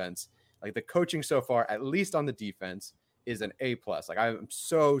this defense. Like the coaching so far, at least on the defense, is an A+. Like I'm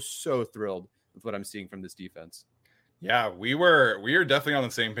so thrilled with what I'm seeing from this defense. Yeah, we are definitely on the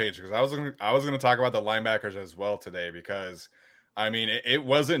same page, because I was going to talk about the linebackers as well today, because I mean, it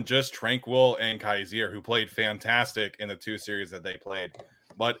wasn't just Tranquil and Kaiser who played fantastic in the two series that they played,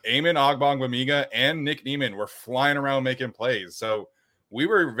 but Eamon Ogbongbemiga and Nick Neiman were flying around making plays. So we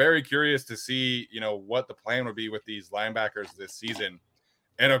were very curious to see, what the plan would be with these linebackers this season.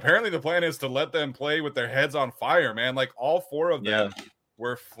 And apparently the plan is to let them play with their heads on fire, man. Like all four of them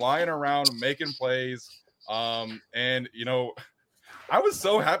were flying around making plays. And, I was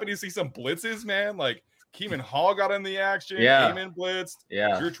so happy to see some blitzes, man. Like, Keeman Hall got in the action. Eamon blitzed.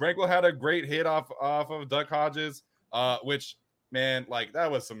 Drew Tranquil had a great hit off of Duck Hodges, which, man, like that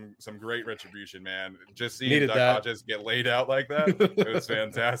was some great retribution, man. Just seeing Duck Hodges get laid out like that, it was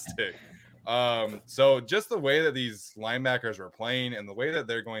fantastic. So just the way that these linebackers were playing and the way that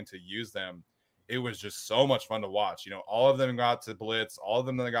they're going to use them, it was just so much fun to watch. All of them got to blitz, all of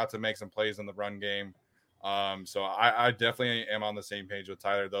them got to make some plays in the run game. So I definitely am on the same page with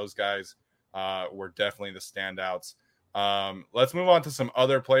Tyler. Those guys were definitely the standouts. Let's move on to some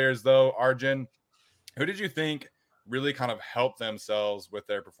other players, though. Arjun, who did you think really kind of helped themselves with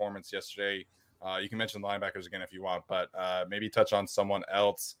their performance yesterday? You can mention linebackers again if you want, but maybe touch on someone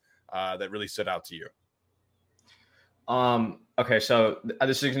else that really stood out to you. Okay, so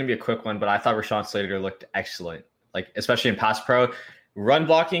this is going to be a quick one, but I thought Rashawn Slater looked excellent, like especially in pass pro. Run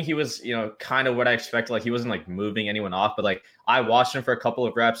blocking, he was, kind of what I expected. Like he wasn't like moving anyone off, but like I watched him for a couple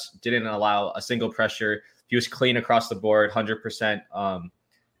of reps, didn't allow a single pressure. He was clean across the board, 100%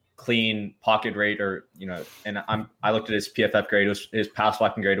 clean pocket rate, or and I looked at his PFF grade. His pass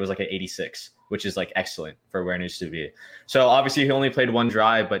blocking grade was like an 86, which is like excellent for where it needs to be. So obviously he only played one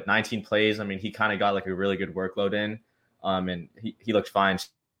drive, but 19 plays. I mean, he kind of got like a really good workload in, and he looked fine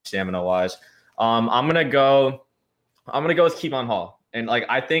stamina wise. I'm gonna go with Keemon Hall. And like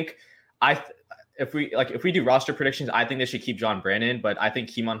I think if we do roster predictions, I think they should keep John Brandon, but I think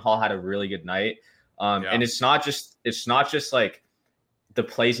Keemon Hall had a really good night. And it's not just like the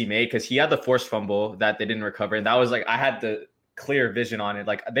plays he made, because he had the forced fumble that they didn't recover, and that was like I had the clear vision on it.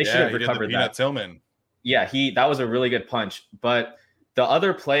 Like they should have recovered that. Tillman. Yeah, that was a really good punch. But the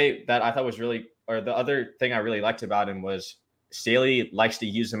other play that I thought was the other thing I really liked about him was Staley likes to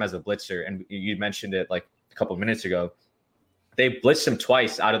use him as a blitzer, and you mentioned it like a couple of minutes ago. They blitzed him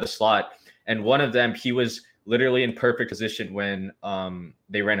twice out of the slot, and one of them he was literally in perfect position when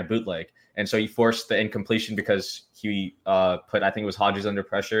they ran a bootleg, and so he forced the incompletion because he put, I think it was Hodges, under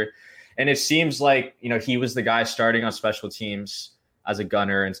pressure. And it seems like he was the guy starting on special teams as a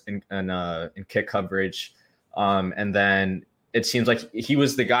gunner and kick coverage, and then it seems like he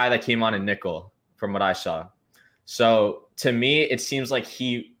was the guy that came on in nickel from what I saw. So to me, it seems like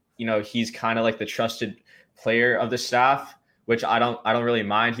he's kind of like the trusted player of the staff, which I don't really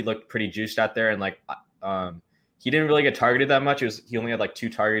mind. He looked pretty juiced out there, and like he didn't really get targeted that much. He only had like 2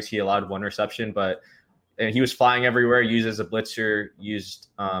 targets. He allowed 1 reception, but and he was flying everywhere, used as a blitzer, used,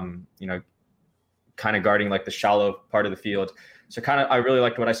 kind of guarding like the shallow part of the field. So I really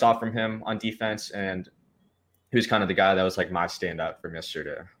liked what I saw from him on defense, and he was kind of the guy that was like my standout from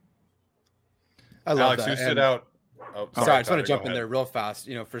yesterday. I love Alex, that. who stood And- out? Sorry, I just want Tyler, to jump go in ahead. there real fast.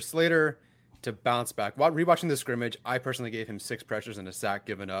 For Slater to bounce back, while rewatching the scrimmage, I personally gave him 6 pressures and a sack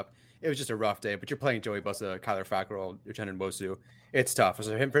given up. It was just a rough day, but you're playing Joey Bosa, Kyler Fackrell, Uchenna Nwosu. It's tough.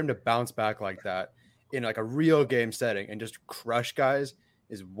 So for him to bounce back like that in like a real game setting and just crush guys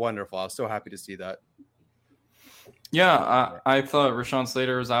is wonderful. I was so happy to see that. Yeah, I thought Rashawn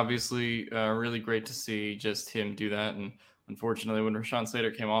Slater was obviously really great to see just him do that. And unfortunately, when Rashawn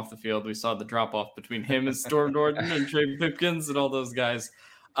Slater came off the field, we saw the drop off between him and Storm Norton and Trey Pipkins and all those guys.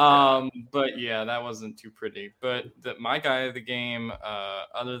 But yeah, that wasn't too pretty. But my guy of the game,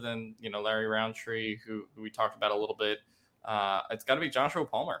 other than Larry Roundtree, who we talked about a little bit, it's got to be Joshua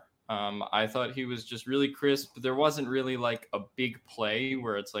Palmer. I thought he was just really crisp. There wasn't really like a big play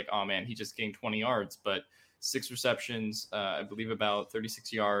where it's like, oh man, he just gained 20 yards, but 6 receptions, I believe about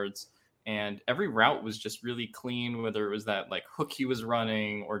 36 yards. And every route was just really clean, whether it was that like hook he was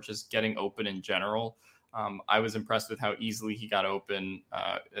running or just getting open in general. I was impressed with how easily he got open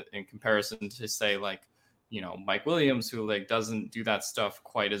in comparison to say like, Mike Williams, who like doesn't do that stuff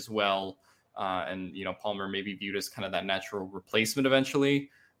quite as well. And Palmer may be viewed as kind of that natural replacement eventually.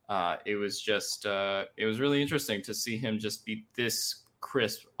 It was really interesting to see him just be this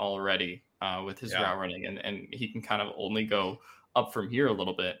crisp already with his route running, and he can kind of only go up from here a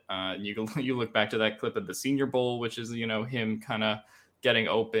little bit. You look back to that clip of the Senior Bowl, which is him kind of getting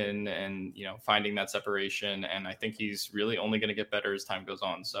open and finding that separation, and I think he's really only going to get better as time goes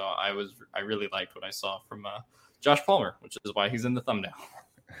on. So I really liked what I saw from Josh Palmer, which is why he's in the thumbnail.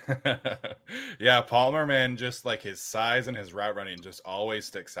 Yeah, Palmer, man, just like his size and his route running just always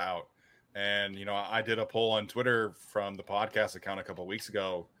sticks out. And I did a poll on Twitter from the podcast account a couple of weeks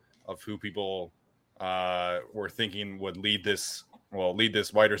ago of who people were thinking would lead this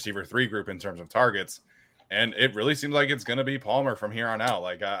wide receiver 3 group in terms of targets, and it really seems like it's going to be Palmer from here on out.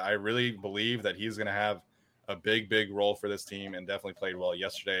 Like I really believe that he's going to have a big role for this team, and definitely played well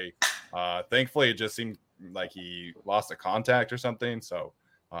yesterday. Thankfully, it just seemed like he lost a contact or something, so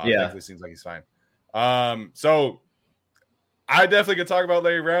definitely seems like he's fine. So I definitely could talk about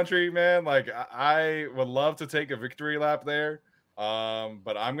Larry Roundtree, man. Like I would love to take a victory lap there,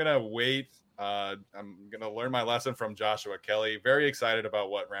 but I'm gonna wait. I'm gonna learn my lesson from Joshua Kelly. Very excited about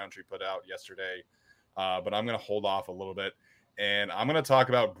what Roundtree put out yesterday, but I'm gonna hold off a little bit, and I'm gonna talk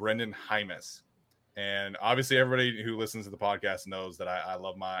about Brenden Jaimes. And obviously, everybody who listens to the podcast knows that I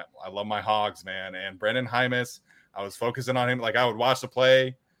love my Hogs, man. And Brenden Jaimes, I was focusing on him. Like I would watch the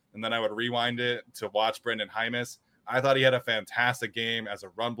play, and then I would rewind it to watch Brenden Jaimes. I thought he had a fantastic game as a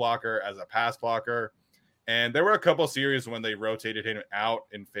run blocker, as a pass blocker. And there were a couple series when they rotated him out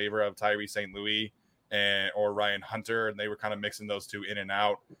in favor of Tyree St. Louis or Ryan Hunter, and they were kind of mixing those two in and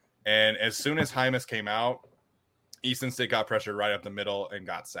out. And as soon as Jaimes came out, Easton State got pressured right up the middle and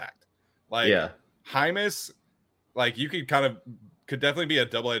got sacked. Jaimes, like you could definitely be a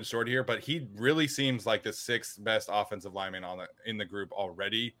double-edged sword here, but he really seems like the 6th best offensive lineman in the group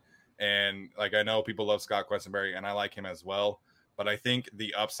already. And like I know people love Scott Quessenberry, and I like him as well. But I think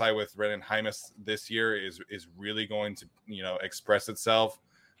the upside with Brenden Jaimes this year is really going to express itself.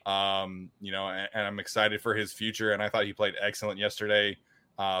 And I'm excited for his future. And I thought he played excellent yesterday,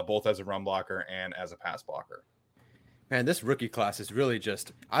 both as a run blocker and as a pass blocker. Man, this rookie class is really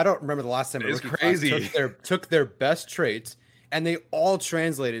I don't remember the last time a It's rookie crazy. class took their best traits and they all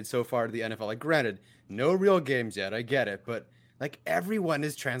translated so far to the NFL. Like, granted, no real games yet. I get it. But like everyone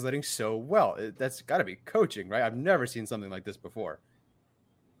is translating so well. That's got to be coaching, right? I've never seen something like this before.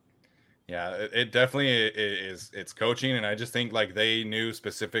 Yeah, it definitely is. It's coaching, and I just think like they knew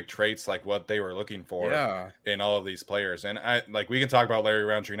specific traits, like what they were looking for in all of these players. And we can talk about Larry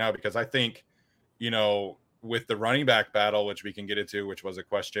Roundtree now, because I think, with the running back battle, which we can get into, which was a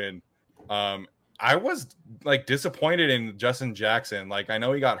question, I was like disappointed in Justin Jackson. Like I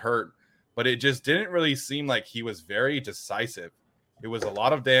know he got hurt, but it just didn't really seem like he was very decisive. It was a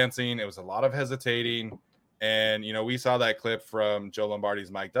lot of dancing. It was a lot of hesitating. And, we saw that clip from Joe Lombardi's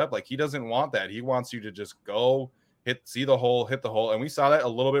Mic'd Up. Like, he doesn't want that. He wants you to just go, see the hole, hit the hole. And we saw that a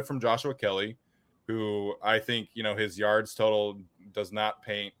little bit from Joshua Kelly, who I think, his yards total does not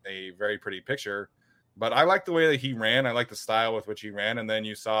paint a very pretty picture. But I like the way that he ran. I like the style with which he ran. And then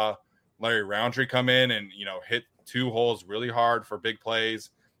you saw Larry Roundtree come in and, hit 2 holes really hard for big plays.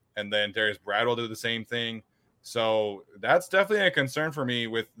 And then Darius Bradwell did the same thing. So that's definitely a concern for me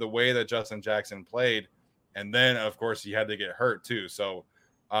with the way that Justin Jackson played. And then, of course, he had to get hurt too. So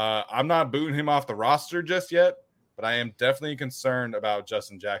I'm not booting him off the roster just yet, but I am definitely concerned about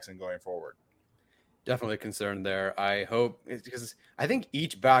Justin Jackson going forward. Definitely concerned there. I hope, because I think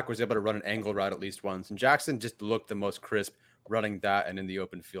each back was able to run an angle route at least once, and Jackson just looked the most crisp running that and in the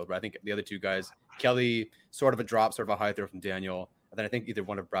open field. But I think the other two guys, Kelly, sort of a drop, sort of a high throw from Daniel, and then I think either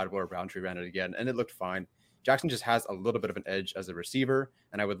one of Bradwell or Roundtree ran it again, and it looked fine. Jackson just has a little bit of an edge as a receiver,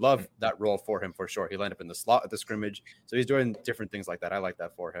 and I would love that role for him for sure. He lined up in the slot at the scrimmage, so he's doing different things like that. I like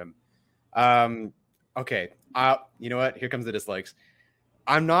that for him. Okay, you know what? Here comes the dislikes.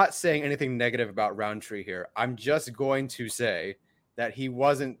 I'm not saying anything negative about Roundtree here. I'm just going to say that he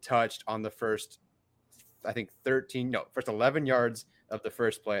wasn't touched on the first 11 yards of the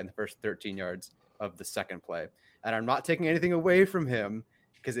first play and the first 13 yards of the second play. And I'm not taking anything away from him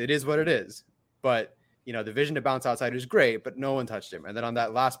because it is what it is. But, the vision to bounce outside is great, but no one touched him. And then on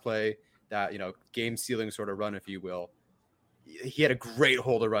that last play, that, game sealing sort of run, if you will, he had a great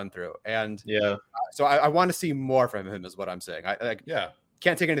hole to run through. And so I want to see more from him is what I'm saying.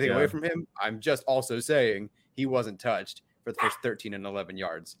 Can't take anything away from him. I'm just also saying he wasn't touched for the first 13 and 11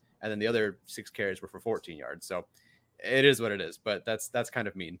 yards. And then the other 6 carries were for 14 yards. So it is what it is, but that's kind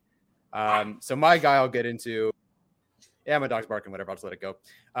of mean. So my guy I'll get into, my dog's barking, whatever, I'll just let it go.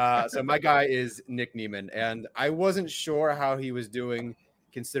 So my guy is Nick Niemann, and I wasn't sure how he was doing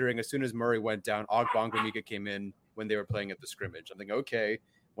considering as soon as Murray went down, Ogbongbemika came in when they were playing at the scrimmage. I'm thinking, okay,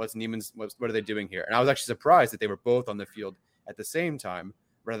 what are they doing here? And I was actually surprised that they were both on the field at the same time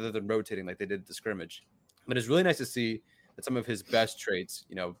rather than rotating like they did at the scrimmage. But it's really nice to see that some of his best traits,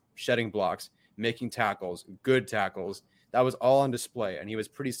 shedding blocks, making tackles, good tackles, that was all on display. And he was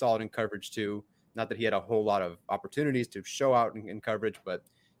pretty solid in coverage too. Not that he had a whole lot of opportunities to show out in coverage, but,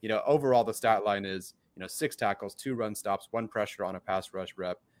 overall the stat line is, 6 tackles, 2 run stops, 1 pressure on a pass rush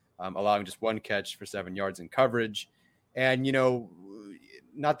rep, allowing just 1 catch for 7 yards in coverage. And,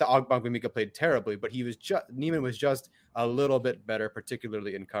 not that Ogbongbemika played terribly, but Niemann was just a little bit better,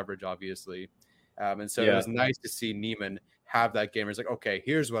 particularly in coverage, obviously. And so it was nice to see Niemann have that game. It's like, okay,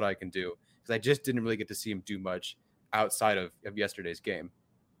 here's what I can do. Because I just didn't really get to see him do much outside of yesterday's game.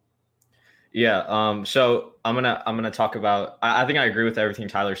 Yeah. So I'm gonna talk about. I think I agree with everything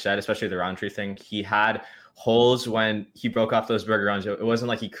Tyler said, especially the Roundtree thing. He had holes when he broke off those burger runs. It wasn't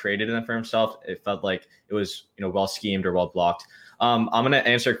like he created them for himself. It felt like it was well schemed or well blocked. I'm gonna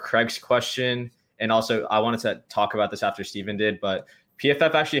answer Craig's question, and also I wanted to talk about this after Steven did, but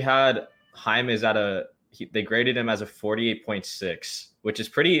PFF actually had Heim is at they graded him as a 48.6, which is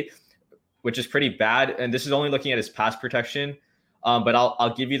pretty bad. And this is only looking at his pass protection. But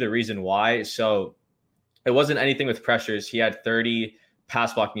I'll give you the reason why. So it wasn't anything with pressures. He had 30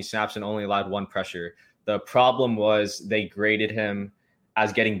 pass blocking snaps and only allowed 1 pressure. The problem was they graded him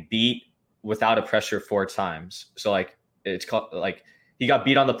as getting beat without a pressure 4 times. So it's called he got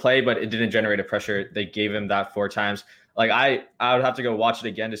beat on the play, but it didn't generate a pressure. They gave him that 4 times. I would have to go watch it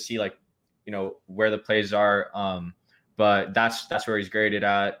again to see where the plays are. But that's where he's graded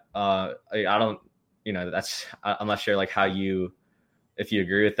at. I don't, I'm not sure if you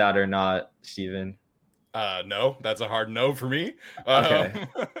agree with that or not, Steven. No, that's a hard no for me. Okay.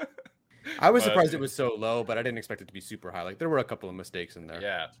 I was surprised it was so low, but I didn't expect it to be super high. There were a couple of mistakes in there.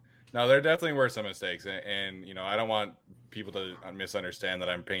 Yeah. No, there definitely were some mistakes. And I don't want people to misunderstand that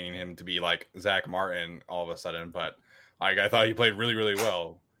I'm painting him to be like Zach Martin all of a sudden. But I thought he played really, really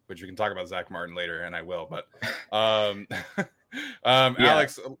well, which we can talk about Zach Martin later, and I will. But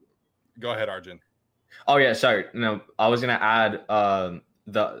Alex, go ahead, Arjun. Oh yeah, sorry. No, I was gonna add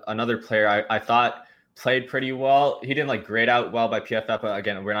another player I thought played pretty well. He didn't grade out well by PFF, but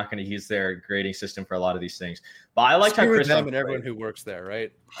again, we're not going to use their grading system for a lot of these things. But I liked how Chris them and everyone who works there,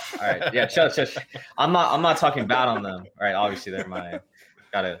 right? All right, yeah, shush. I'm not talking bad on them. All right, obviously they're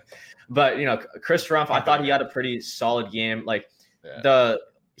but Chris Rumph, I thought he had a pretty solid game.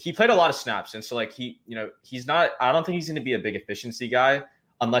 He played a lot of snaps, and so he's not. I don't think he's going to be a big efficiency guy.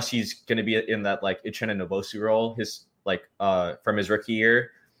 Unless he's going to be in that Uchenna Nwosu role, from his rookie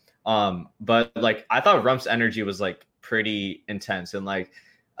year. But I thought Rumph's energy was pretty intense, and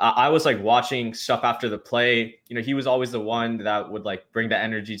I was watching stuff after the play. He was always the one that would bring the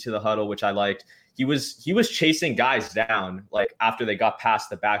energy to the huddle, which I liked. He was chasing guys down after they got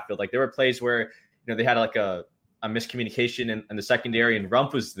past the backfield. There were plays where they had a miscommunication in the secondary, and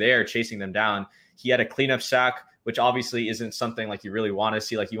Rumph was there chasing them down. He had a cleanup sack, which obviously isn't something you really want to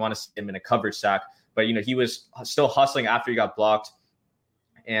see. You want to see him in a coverage sack, but he was still hustling after he got blocked.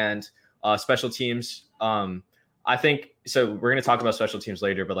 And special teams, I think so. We're going to talk about special teams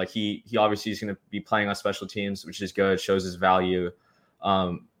later, but he obviously is going to be playing on special teams, which is good. Shows his value.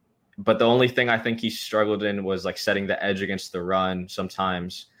 But the only thing I think he struggled in was like setting the edge against the run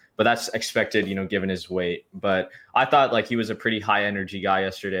sometimes. But that's expected, given his weight. But I thought like he was a pretty high energy guy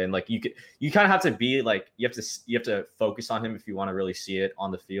yesterday, and like you kind of have to be like you have to focus on him if you want to really see it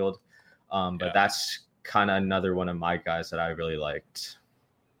on the field. But that's kind of another one of my guys that I really liked.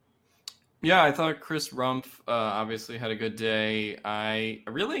 Yeah, I thought Chris Rumph obviously had a good day.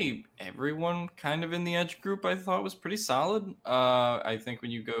 Everyone kind of in the edge group I thought was pretty solid. I think when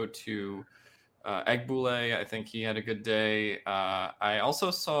you go to Egbule, I think he had a good day. I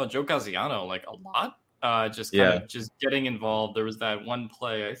also saw Joe Gaziano like a lot. Just getting involved. There was that one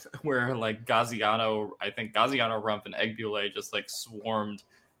play where like Gaziano, Rumph, and Egbule just like swarmed.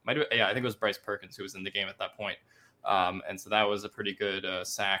 I think it was Bryce Perkins who was in the game at that point. And so that was a pretty good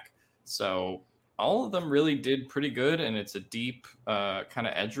sack. So all of them really did pretty good, and it's a deep kind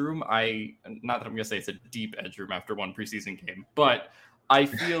of edge room. Not that I'm going to say it's a deep edge room after one preseason game, but I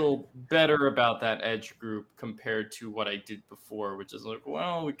feel better about that edge group compared to what I did before, which is like,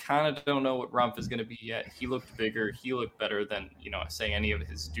 well, we kind of don't know what Rumph is going to be yet. He looked bigger. He looked better than, say any of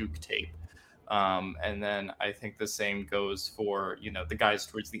his Duke tape. And then I think the same goes for, the guys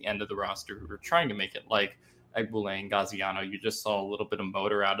towards the end of the roster who are trying to make it like Egbule and Gaziano. You just saw a little bit of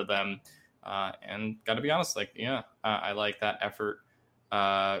motor out of them. And got to be honest, I like that effort.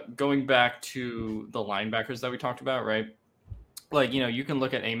 Going back to the linebackers that we talked about, right? Like, you can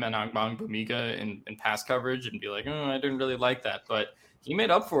look at Amen Ogbongbemiga in pass coverage and be like, I didn't really like that. But he made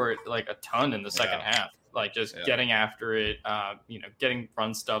up for it like a ton in the second half. Like just getting after it, getting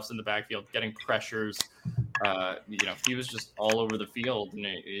run stuffs in the backfield, getting pressures. He was just all over the field, and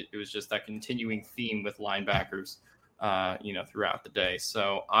it was just that continuing theme with linebackers, throughout the day.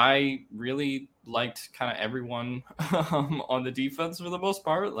 So I really liked kind of everyone on the defense for the most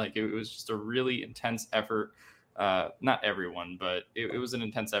part. Like it was just a really intense effort. Not everyone, but it was an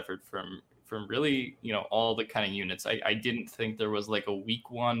intense effort from really, all the kind of units. I didn't think there was like a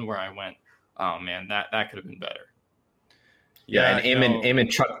weak one where I went, oh man, that could have been better. Yeah, and Eamon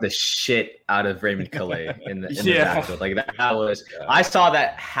trucked the shit out of Raymond Calais in the backfield. Like that was, I saw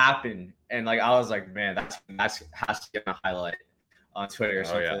that happen, and like I was like, man, that's has to get a highlight on Twitter or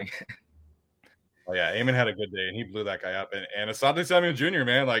something. Oh yeah, Eamon had a good day, and he blew that guy up. And Asante Samuel Jr.,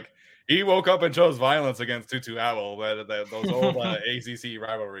 man, like he woke up and chose violence against Tutu Atwell. Those old ACC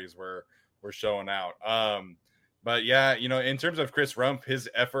rivalries were showing out. But yeah, in terms of Chris Rumph, his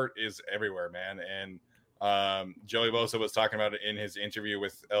effort is everywhere, man. And Joey Bosa was talking about it in his interview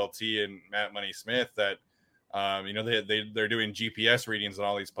with LT and Matt Money Smith that they're doing GPS readings on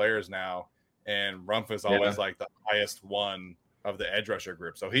all these players now, and Rumph is always like the highest one of the edge rusher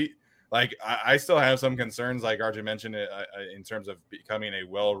group. So I still have some concerns, like RJ mentioned, in terms of becoming a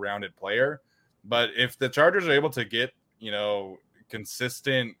well-rounded player. But if the Chargers are able to get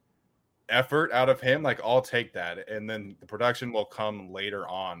consistent effort out of him, like I'll take that, and then the production will come later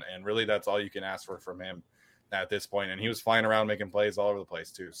on. And really, that's all you can ask for from him at this point. And he was flying around making plays all over the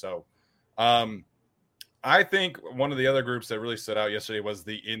place too. So I think one of the other groups that really stood out yesterday was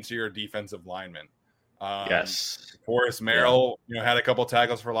the interior defensive linemen. Yes, Forrest Merrill, had a couple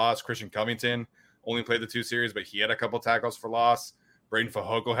tackles for loss. Christian Covington only played the 2 series, but he had a couple tackles for loss. Braden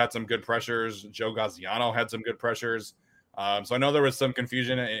Fehoko had some good pressures. Joe Gaziano had some good pressures. So I know there was some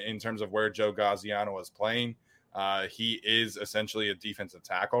confusion in terms of where Joe Gaziano was playing. He is essentially a defensive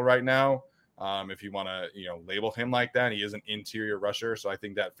tackle right now. If you want to, label him like that, he is an interior rusher. So I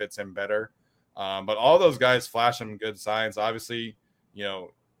think that fits him better. But all those guys flash some good signs. Obviously,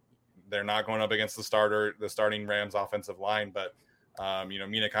 they're not going up against the starting Rams offensive line. But,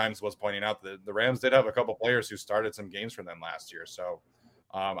 Mina Kimes was pointing out that the Rams did have a couple players who started some games for them last year. So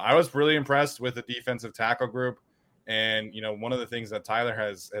I was really impressed with the defensive tackle group. And, one of the things that Tyler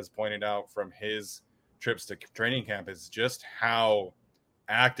has pointed out from his trips to training camp is just how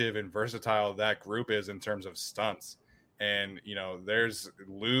active and versatile that group is in terms of stunts. And, there's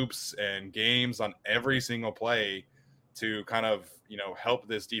loops and games on every single play to kind of, help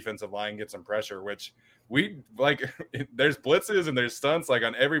this defensive line get some pressure, which we like. There's blitzes and there's stunts like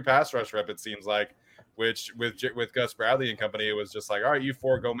on every pass rush rep, it seems like, which with Gus Bradley and company, it was just like, all right, you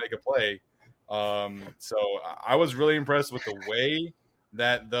four go make a play. So I was really impressed with the way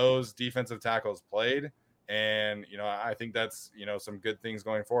that those defensive tackles played. And, I think that's, some good things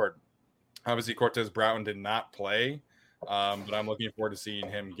going forward. Obviously, Cortez Broughton did not play, but I'm looking forward to seeing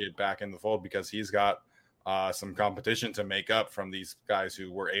him get back in the fold because he's got some competition to make up from these guys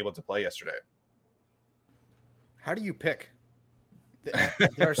who were able to play yesterday. How do you pick?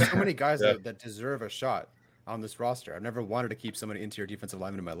 There are so many guys that deserve a shot on this roster. I've never wanted to keep so many interior defensive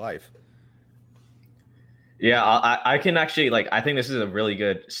linemen in my life. Yeah, I can actually like I think this is a really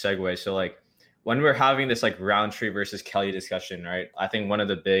good segue. So like when we're having this like Roundtree versus Kelly discussion, right? I think one of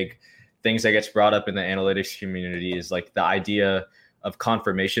the big things that gets brought up in the analytics community is like the idea of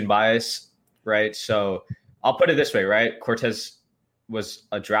confirmation bias, right? So I'll put it this way, right? Cortez was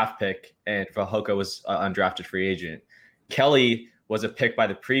a draft pick and Fehoko was an undrafted free agent. Kelly was a pick by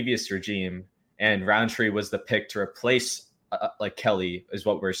the previous regime and Roundtree was the pick to replace like Kelly is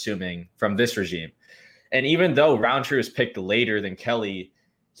what we're assuming from this regime. And even though Roundtree was picked later than Kelly,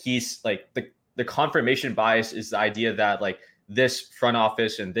 he's like the confirmation bias is the idea that like this front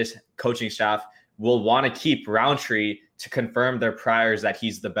office and this coaching staff will want to keep Roundtree to confirm their priors that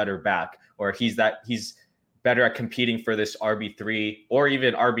he's the better back or he's better at competing for this RB3 or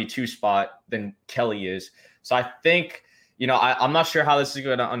even RB2 spot than Kelly is. So I think, I'm not sure how this is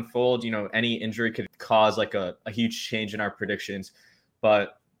going to unfold. Any injury could cause like a huge change in our predictions.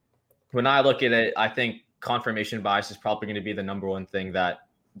 But when I look at it, I think confirmation bias is probably going to be the number one thing that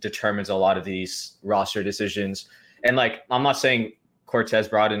determines a lot of these roster decisions. And like, I'm not saying Cortez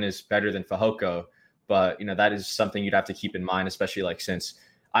Broughton is better than Fehoko, but that is something you'd have to keep in mind, especially like since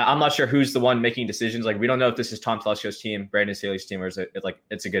I'm not sure who's the one making decisions. Like, we don't know if this is Tom Telesco's team, Brandon Staley's team, or is it like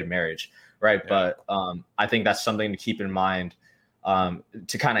it's a good marriage, right? Yeah. But I think that's something to keep in mind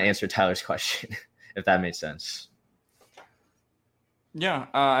to kind of answer Tyler's question, if that made sense. Yeah,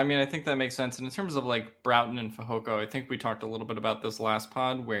 I mean, I think that makes sense. And in terms of like Broughton and Fehoko, I think we talked a little bit about this last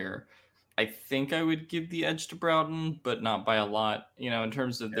pod where I think I would give the edge to Broughton, but not by a lot. In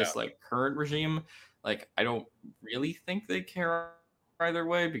terms of this like current regime, like I don't really think they care either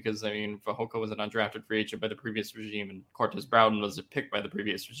way because I mean, Fehoko was an undrafted free agent by the previous regime and Cortez Broughton was a pick by the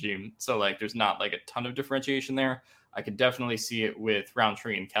previous regime. So like there's not like a ton of differentiation there. I could definitely see it with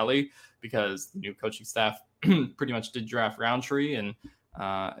Roundtree and Kelly because the new coaching staff pretty much did draft Roundtree and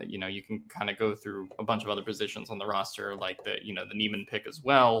you can kind of go through a bunch of other positions on the roster like the Neiman pick as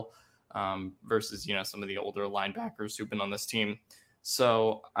well versus some of the older linebackers who've been on this team.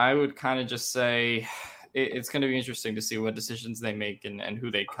 So I would kind of just say it's going to be interesting to see what decisions they make and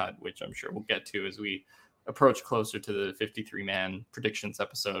who they cut, which I'm sure we'll get to as we approach closer to the 53-man predictions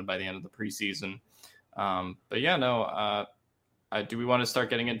episode by the end of the preseason. But yeah, no, do we want to start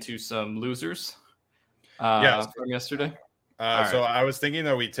getting into some losers from yesterday? So I was thinking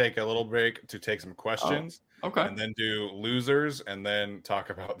that we take a little break to take some questions. Okay. And then do losers and then talk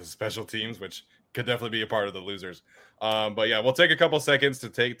about the special teams, which could definitely be a part of the losers. But yeah, we'll take a couple seconds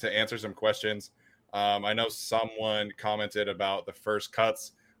to answer some questions. I know someone commented about the first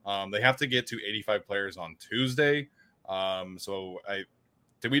cuts. They have to get to 85 players on Tuesday.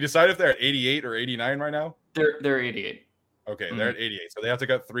 Did we decide if they're at 88 or 89 right now? They're 88. Okay, they're at 88. So they have to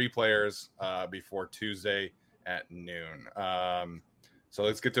cut 3 players before Tuesday at noon. So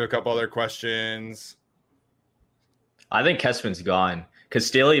let's get to a couple other questions. I think Kessman's gone because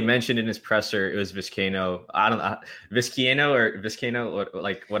Staley mentioned in his presser it was Vizcaino. I don't know, Vizcaino,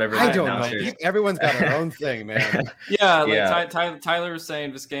 like whatever. I don't know. Everyone's got their own thing, man. Tyler was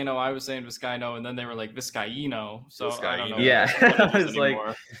saying Vizcaino, I was saying Vizcaino, and then they were like Vizcaino. So Vizcaino. I don't know. Yeah, I was like,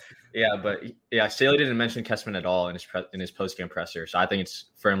 yeah, Staley didn't mention Kessman at all in his post game presser. So I think it's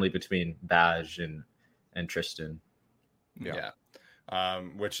firmly between Baj and Tristan. Yeah.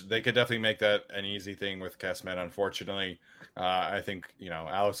 Which they could definitely make that an easy thing with Kessman. Unfortunately, I think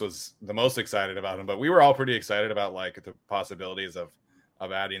Alex was the most excited about him, but we were all pretty excited about like the possibilities of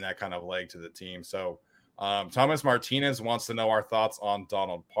adding that kind of leg to the team. So Thomas Martinez wants to know our thoughts on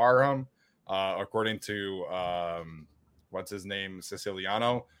Donald Parham. According to what's his name,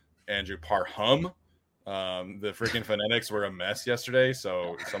 Siciliano, Andrew Parham. The freaking phonetics were a mess yesterday,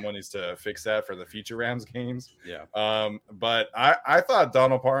 so someone needs to fix that for the future Rams games. Yeah. But I thought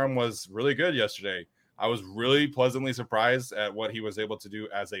Donald Parham was really good yesterday. I was really pleasantly surprised at what he was able to do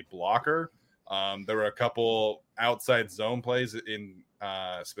as a blocker. There were a couple outside zone plays in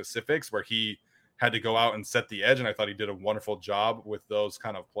specifics where he had to go out and set the edge, and I thought he did a wonderful job with those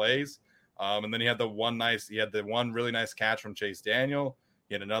kind of plays. And then he had the one really nice catch from Chase Daniel.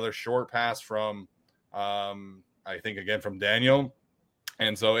 He had another short pass from I think again from Daniel.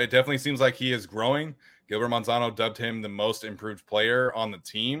 And so it definitely seems like he is growing. Gilbert Manzano dubbed him the most improved player on the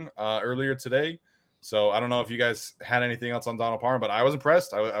team earlier today. So I don't know if you guys had anything else on Donald Parham, but I was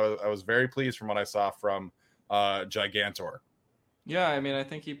impressed. I was very pleased from what I saw from Gigantor. Yeah, I mean, I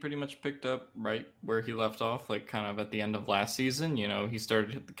think he pretty much picked up right where he left off, like kind of at the end of last season. He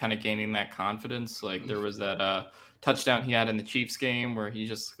started kind of gaining that confidence. Like there was that touchdown he had in the Chiefs game where he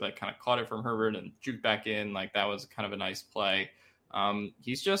just like kind of caught it from Herbert and juked back in. Like that was kind of a nice play.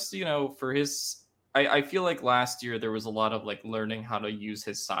 He's just, for his, I feel like last year there was a lot of like learning how to use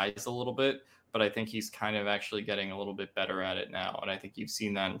his size a little bit but I think he's kind of actually getting a little bit better at it now. And I think you've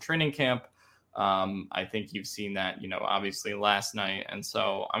seen that in training camp. I think you've seen that, obviously last night. And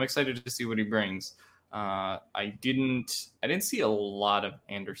so I'm excited to see what he brings. I didn't see a lot of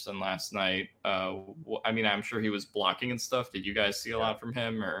Anderson last night. I'm sure he was blocking and stuff. Did you guys see a lot from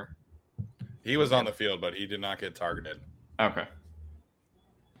him, or? He was on the field, but he did not get targeted. Okay.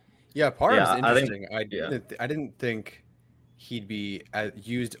 Yeah, Parham's interesting. I didn't think he'd be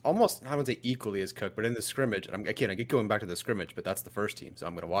used almost, I wouldn't say equally as Cook, but in the scrimmage, I get going back to the scrimmage, but that's the first team, so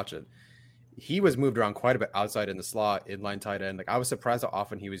I'm going to watch it. He was moved around quite a bit outside in the slot, inline tight end. Like, I was surprised how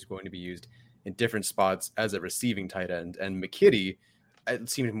often he was going to be used in different spots as a receiving tight end. And McKitty, it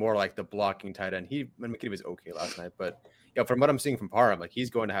seemed more like the blocking tight end. McKitty was okay last night, but from what I'm seeing from Parham, like, he's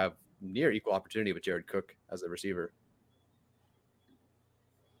going to have near equal opportunity with Jared Cook as a receiver.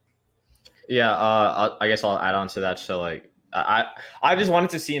 Yeah, I guess I'll add on to that. So, like, I just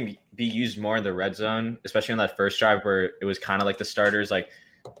wanted to see him be used more in the red zone, especially on that first drive where it was kind of like the starters, like,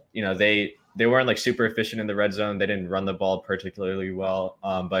 they weren't like super efficient in the red zone. They didn't run the ball particularly well,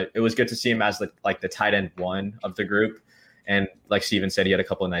 but it was good to see him as like the tight end one of the group. And like Steven said, he had a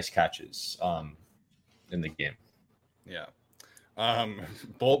couple of nice catches in the game. Yeah.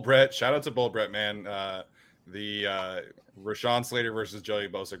 Bolt Brett, shout out to Bolt Brett, man. The Rashawn Slater versus Joey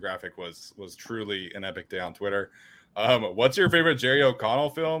Bosa graphic was truly an epic day on Twitter. What's your favorite Jerry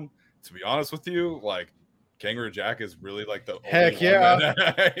O'Connell film? To be honest with you, like, Kangaroo Jack is really like the heck only one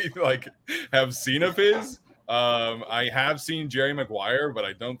that I like have seen of his. I have seen Jerry Maguire, but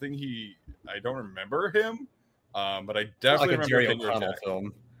I don't remember him. But I definitely remember Jerry Kangaroo O'Connell Jack.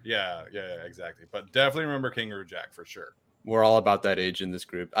 film. Yeah, exactly. But definitely remember Kangaroo Jack for sure. We're all about that age in this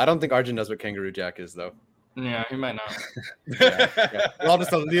group. I don't think Arjun knows what Kangaroo Jack is, though. Yeah, he might not. Yeah. We're all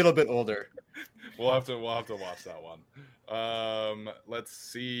just a little bit older. We'll have to watch that one. Let's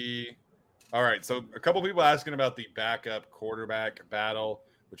see. All right, so a couple people asking about the backup quarterback battle,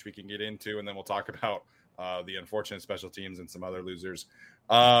 which we can get into, and then we'll talk about the unfortunate special teams and some other losers.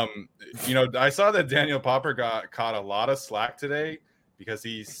 I saw that Daniel Popper caught a lot of slack today because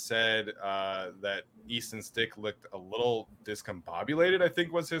he said that Easton Stick looked a little discombobulated, I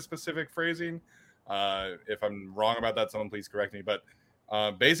think was his specific phrasing. If I'm wrong about that, someone please correct me. But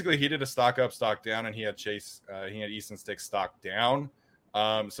basically, he did a stock up, stock down, and he had Easton Stick stock down.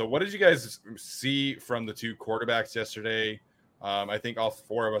 So what did you guys see from the two quarterbacks yesterday? I think all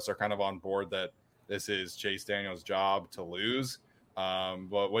four of us are kind of on board that this is Chase Daniel's job to lose.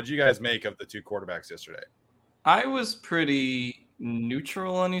 But what did you guys make of the two quarterbacks yesterday? I was pretty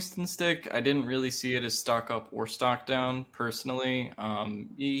neutral on Easton Stick. I didn't really see it as stock up or stock down personally.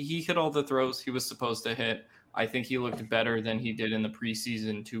 He hit all the throws he was supposed to hit. I think he looked better than he did in the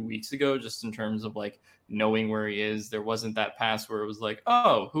preseason 2 weeks ago, just in terms of like knowing where he is. There wasn't that pass where it was like,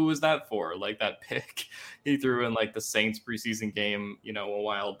 oh, who was that for? Like that pick he threw in like the Saints preseason game, a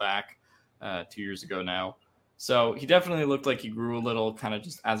while back, 2 years ago now. So he definitely looked like he grew a little kind of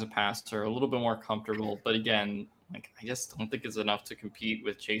just as a passer, a little bit more comfortable. But again, like, I just don't think it's enough to compete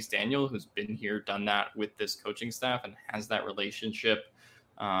with Chase Daniel, who's been here, done that with this coaching staff and has that relationship.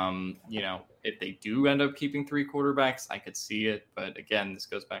 If they do end up keeping three quarterbacks, I could see it. But again, this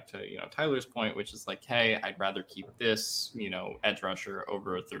goes back to, Tyler's point, which is like, hey, I'd rather keep this, edge rusher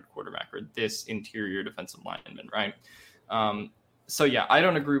over a third quarterback or this interior defensive lineman, right? So yeah, I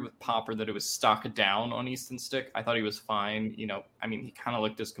don't agree with Popper that it was stock down on Easton Stick. I thought he was fine. He kind of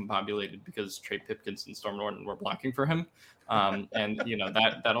looked discombobulated because Trey Pipkins and Storm Norton were blocking for him.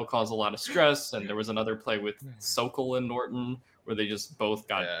 That'll cause a lot of stress. And there was another play with Sokol and Norton where they just both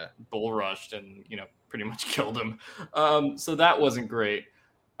got bull rushed and, pretty much killed him. So that wasn't great.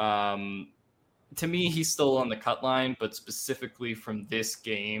 To me, he's still on the cut line, but specifically from this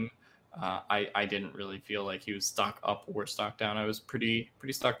game, I didn't really feel like he was stock up or stock down. I was pretty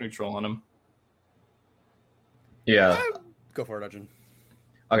stock neutral on him. Yeah. Go for it, Arjun.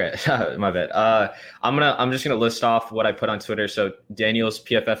 Okay, my bad. I'm just gonna list off what I put on Twitter. So Daniel's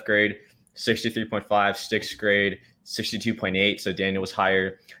PFF grade 63.5, Stick's grade 62.8. So Daniel was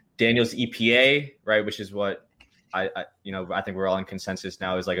higher. Daniel's EPA, right, which is what I think we're all in consensus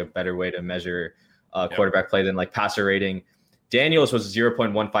now is like a better way to measure quarterback play than like passer rating. Daniel's was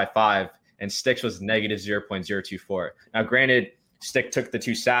 0.155 and Stick's was negative 0.024. Now, granted, Stick took the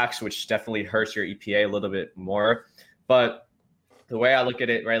 2 sacks, which definitely hurts your EPA a little bit more. But the way I look at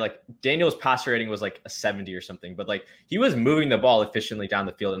it, right, like Daniel's passer rating was like a 70 or something, but like he was moving the ball efficiently down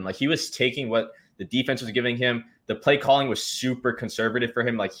the field and like he was taking what the defense was giving him. The play calling was super conservative for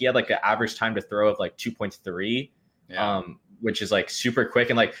him. Like he had like an average time to throw of like 2.3, which is like super quick.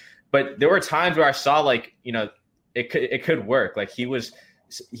 And like, but there were times where I saw like, it could work. Like he was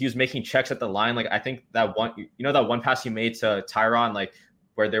he was making checks at the line. Like I think that one pass he made to Tyron, like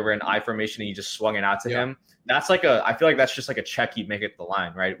where they were in I formation and he just swung it out to him. That's like I feel like that's just like a check he'd make at the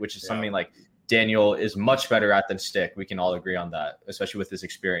line, right? Which is something like Daniel is much better at than Stick. We can all agree on that, especially with his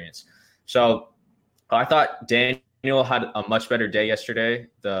experience. So I thought Daniel had a much better day yesterday.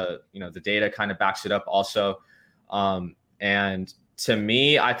 The data kind of backs it up also. And to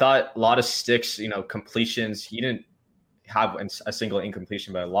me, I thought a lot of Stick's, completions, he didn't have a single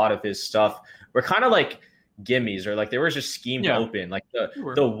incompletion, but a lot of his stuff were kind of like gimmies, or like they were just schemed open. Like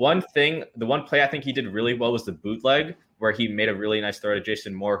the one play I think he did really well was the bootleg, where he made a really nice throw to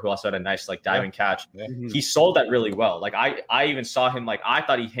Jason Moore, who also had a nice like diving catch. He sold that really well. Like I even saw him, like I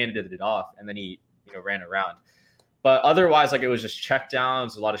thought he handed it off and then he ran around. But otherwise, like it was just check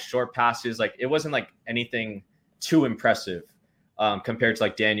downs, a lot of short passes. Like it wasn't like anything too impressive compared to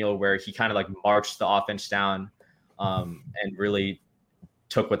like Daniel, where he kind of like marched the offense down and really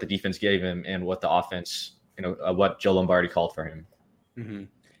took what the defense gave him and what the offense, what Joe Lombardi called for him. Mm-hmm.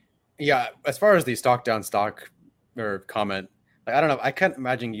 Yeah, as far as the stock down stock or comment, like I don't know, I can't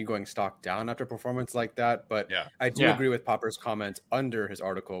imagine you going stock down after a performance like that. But I do agree with Popper's comment under his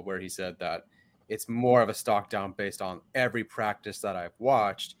article where he said that it's more of a stock down based on every practice that I've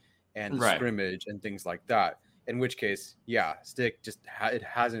watched and scrimmage and things like that. In which case, Stick just it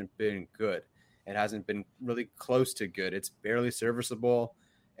hasn't been good. It hasn't been really close to good. It's barely serviceable.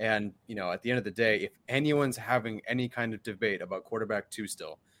 And, at the end of the day, if anyone's having any kind of debate about quarterback 2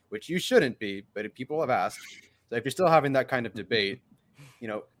 still, which you shouldn't be, but if people have asked, so if you're still having that kind of debate,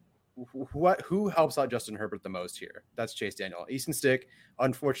 who helps out Justin Herbert the most here? That's Chase Daniel. Easton Stick,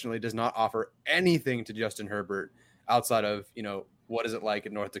 unfortunately, does not offer anything to Justin Herbert outside of, what is it like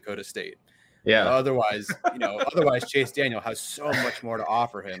at North Dakota State? Yeah. Otherwise, Chase Daniel has so much more to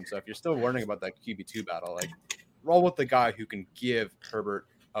offer him. So if you're still learning about that QB2 battle, like roll with the guy who can give Herbert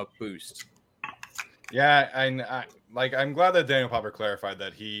a boost. Yeah, and I'm glad that Daniel Popper clarified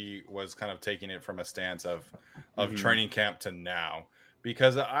that he was kind of taking it from a stance of training camp to now,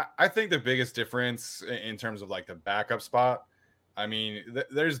 because I think the biggest difference in terms of like the backup spot, I mean,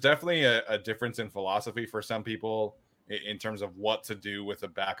 there's definitely a difference in philosophy for some people in terms of what to do with a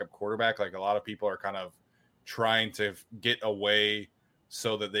backup quarterback. Like a lot of people are kind of trying to get away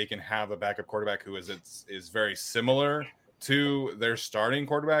so that they can have a backup quarterback who is very similar to their starting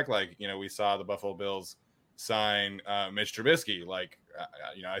quarterback. Like, we saw the Buffalo Bills sign Mitch Trubisky. Like,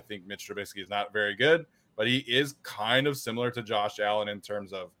 I think Mitch Trubisky is not very good, but he is kind of similar to Josh Allen in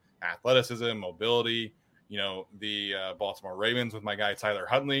terms of athleticism, mobility. The Baltimore Ravens with my guy Tyler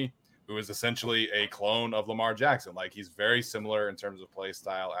Huntley, who is essentially a clone of Lamar Jackson. Like, he's very similar in terms of play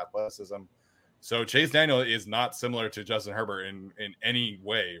style, athleticism. So Chase Daniel is not similar to Justin Herbert in any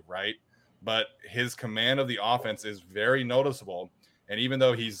way, right? But his command of the offense is very noticeable. And even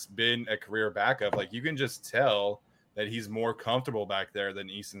though he's been a career backup, like you can just tell that he's more comfortable back there than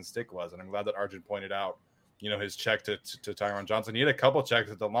Easton Stick was. And I'm glad that Arjun pointed out, his check to Tyron Johnson. He had a couple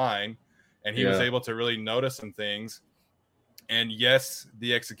checks at the line, and he was able to really notice some things. And yes,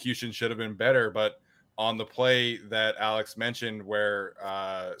 the execution should have been better, but on the play that Alex mentioned where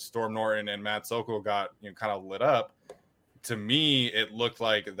Storm Norton and Matt Sokol got kind of lit up, to me, it looked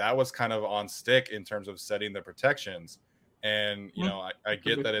like that was kind of on Stick in terms of setting the protections. And, I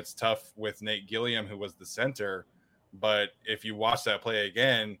get that it's tough with Nate Gilliam, who was the center, but if you watch that play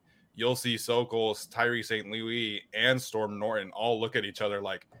again, you'll see Sokol, Tyree St. Louis, and Storm Norton all look at each other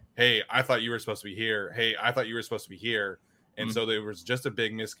like, hey, I thought you were supposed to be here. Hey, I thought you were supposed to be here. And so there was just a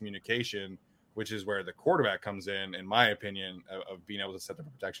big miscommunication, which is where the quarterback comes in my opinion, of being able to set the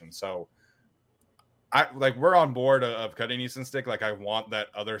protection. So we're on board of cutting Easton Stick. Like, I want that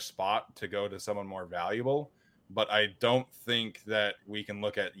other spot to go to someone more valuable, but I don't think that we can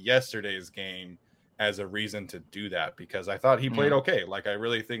look at yesterday's game as a reason to do that, because I thought he played okay. Like, I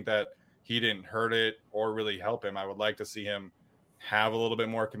really think that he didn't hurt it or really help him. I would like to see him have a little bit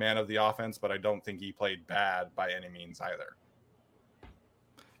more command of the offense, but I don't think he played bad by any means either.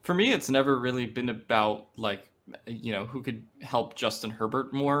 For me, it's never really been about who could help Justin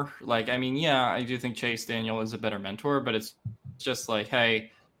Herbert more. Like, I mean, I do think Chase Daniel is a better mentor, but it's just like,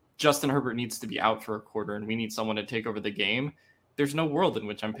 hey, Justin Herbert needs to be out for a quarter and we need someone to take over the game. There's no world in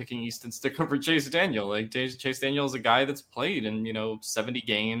which I'm picking Easton Stick over Chase Daniel. Like, Chase Daniel is a guy that's played in, 70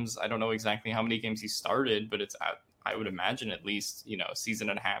 games. I don't know exactly how many games he started, but it's I would imagine at least, a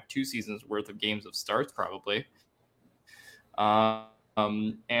season and a half, 2 seasons worth of games of starts probably.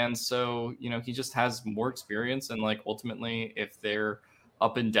 And so, he just has more experience, and like ultimately if they're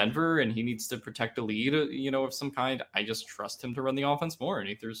up in Denver and he needs to protect a lead, of some kind, I just trust him to run the offense more. And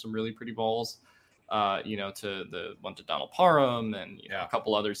he threw some really pretty balls to the one to Donald Parham and a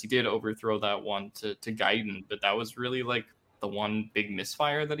couple others. He did overthrow that one to Guyton, but that was really like the one big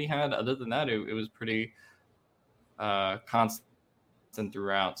misfire that he had. Other than that, it was pretty constant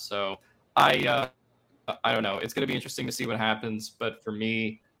throughout. So I don't know. It's going to be interesting to see what happens. But for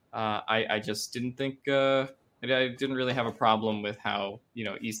me, I just didn't think I didn't really have a problem with how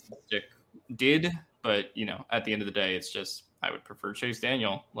East Stick did. But at the end of the day, it's just I would prefer Chase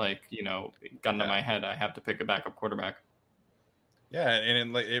Daniel. Like gun to my head, I have to pick a backup quarterback. Yeah,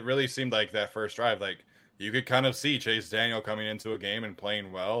 and it really seemed like that first drive, like you could kind of see Chase Daniel coming into a game and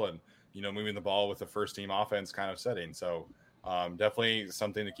playing well, and moving the ball with the first team offense kind of setting. So definitely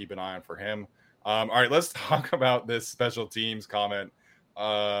something to keep an eye on for him. All right, let's talk about this special teams comment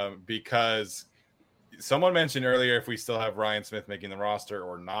because someone mentioned earlier if we still have Ryan Smith making the roster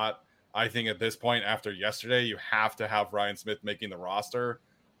or not. I think at this point, after yesterday, you have to have Ryan Smith making the roster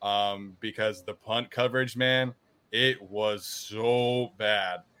because the punt coverage, man, it was so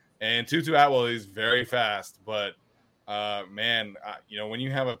bad. And Tutu Atwell is very fast, but man, when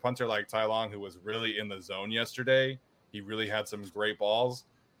you have a punter like Tai Long who was really in the zone yesterday, he really had some great balls,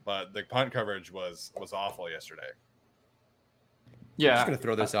 but the punt coverage was awful yesterday. Yeah, I'm just gonna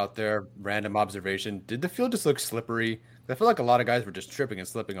throw this out there. Random observation: did the field just look slippery? I feel like a lot of guys were just tripping and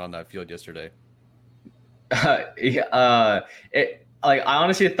slipping on that field yesterday. I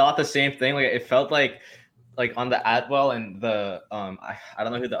honestly thought the same thing. Like it felt like on the Atwell and the I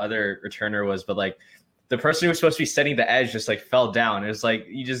don't know who the other returner was, but like the person who was supposed to be setting the edge just like fell down. It was like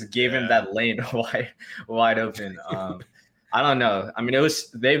you just gave him that lane wide open. I don't know. I mean,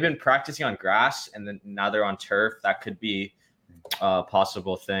 they've been practicing on grass and then now they're on turf. That could be a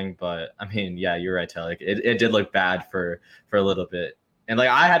possible thing, but I mean, yeah, you're right, Taylor. Like, it did look bad for a little bit, and like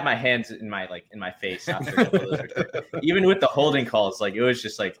I had my hands in my face after a couple of those even with the holding calls. Like it was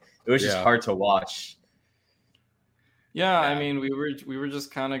just hard to watch. Yeah, I mean, we were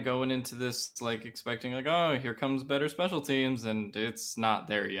just kind of going into this like expecting like, oh, here comes better special teams, and it's not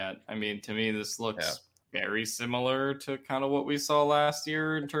there yet. I mean, to me, this looks very similar to kind of what we saw last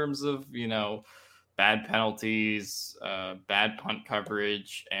year in terms of bad penalties, bad punt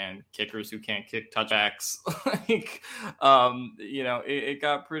coverage, and kickers who can't kick touchbacks. It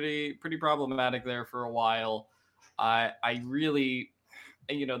got pretty problematic there for a while. I really,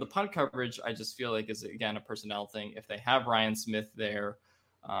 the punt coverage, I just feel like is again a personnel thing. If they have Ryan Smith there,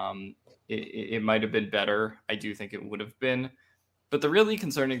 it might have been better. I do think it would have been. But the really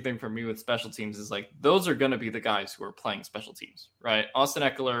concerning thing for me with special teams is like those are going to be the guys who are playing special teams, right? Austin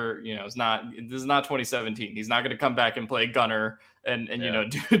Eckler, this is not 2017. He's not going to come back and play gunner and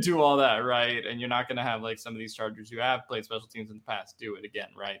do all that, right? And you're not going to have like some of these Chargers who have played special teams in the past do it again,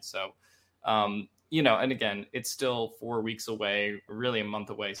 right? So, and again, it's still 4 weeks away, really a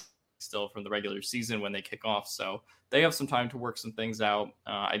month away still from the regular season when they kick off. So they have some time to work some things out.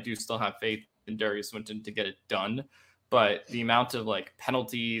 I do still have faith in Darius Swinton to get it done. But the amount of like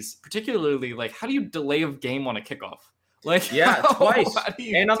penalties, particularly like how do you delay a game on a kickoff? Like twice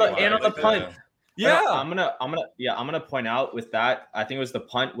and on the punt. Yeah, I'm gonna point out with that. I think it was the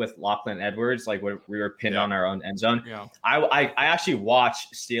punt with Lachlan Edwards, like where we were pinned on our own end zone. Yeah, I actually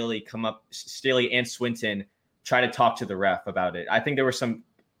watched Staley and Swinton try to talk to the ref about it. I think there was some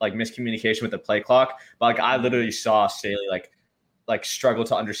like miscommunication with the play clock, but like I literally saw Staley like struggle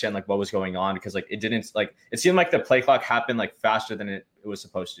to understand like what was going on because like it seemed like the play clock happened like faster than it was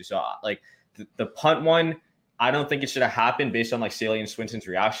supposed to. So like the punt one, I don't think it should have happened based on like Staley and Swinton's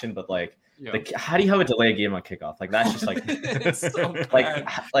reaction, but like how do you have a delay game on kickoff? Like that's just like so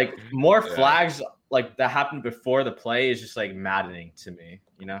like more flags like that happened before the play is just like maddening to me,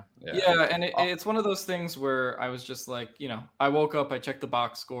 Yeah, and it's one of those things where I was just like, I woke up, I checked the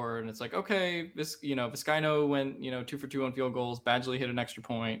box score, and it's like, okay, this, Vizcaino went, 2 for 2 on field goals, Badgley hit an extra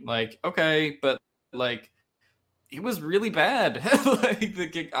point, like, okay, but like it was really bad. Like the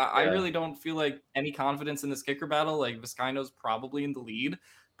kick, I really don't feel like any confidence in this kicker battle. Like Vizcaino's probably in the lead,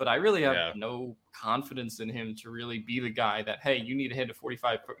 but I really have no confidence in him to really be the guy that, hey, you need to hit a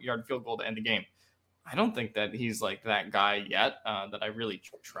 45-yard field goal to end the game. I don't think that he's like that guy yet that I really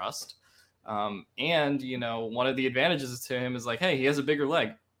trust. And, one of the advantages to him is like, hey, he has a bigger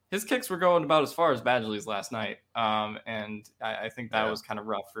leg. His kicks were going about as far as Badgley's last night. And I think that was kind of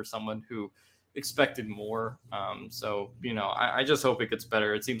rough for someone who expected more. I just hope it gets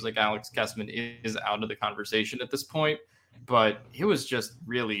better. It seems like Alex Kessman is out of the conversation at this point, but it was just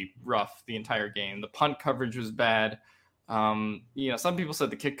really rough the entire game. The punt coverage was bad. Some people said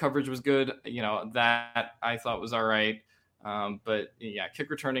the kick coverage was good. That I thought was all right. But kick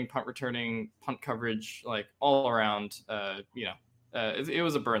returning, punt coverage, like all around, it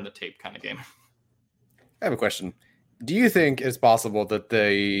was a burn the tape kind of game. I have a question. Do you think it's possible that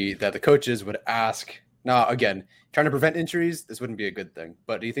the coaches would ask? Now, again, trying to prevent injuries, this wouldn't be a good thing.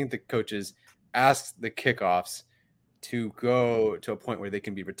 But do you think the coaches ask the kickoffs to go to a point where they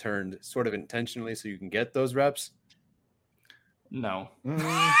can be returned sort of intentionally so you can get those reps? No. No.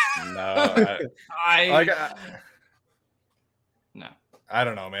 No. I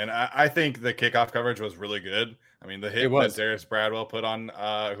don't know, man. I think the kickoff coverage was really good. I mean, the hit that Darius Bradwell put on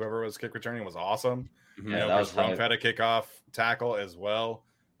whoever was kick returning was awesome. Mm-hmm. You know, Chris Rumpf had a kickoff tackle as well.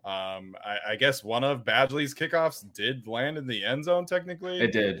 I guess one of Badgley's kickoffs did land in the end zone technically.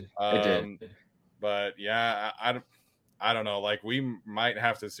 It did. But yeah, I don't know. Like, we might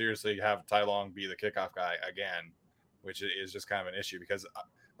have to seriously have Tai Long be the kickoff guy again, which is just kind of an issue because,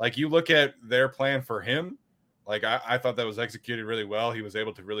 like, you look at their plan for him. Like, I thought that was executed really well. He was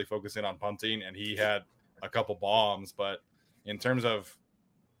able to really focus in on punting, and he had a couple bombs. But in terms of,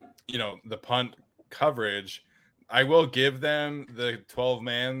 you know, the punt coverage, I will give them the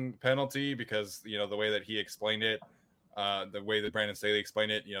 12-man penalty because, you know, the way that he explained it, the way that Brandon Staley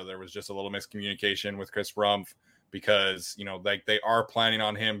explained it, you know, there was just a little miscommunication with Chris Rumpf because, you know, like, they are planning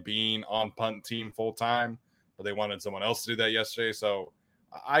on him being on punt team full time, but they wanted someone else to do that yesterday. So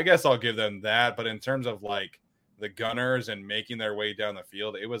I guess I'll give them that. But in terms of, like, the gunners and making their way down the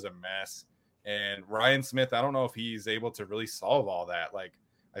field, it was a mess. And Ryan Smith, I don't know if he's able to really solve all that. Like,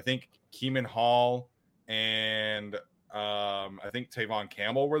 I think Keeman Hall and I think Tavon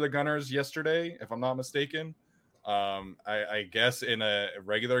Campbell were the gunners yesterday, if I'm not mistaken. I guess in a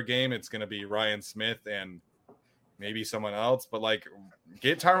regular game, it's going to be Ryan Smith and maybe someone else. But, like,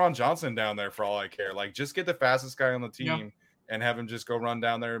 get Tyron Johnson down there for all I care. Like, just get the fastest guy on the team and have him just go run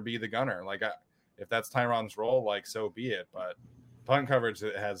down there and be the gunner. Like, if that's Tyron's role, like, so be it. But punt coverage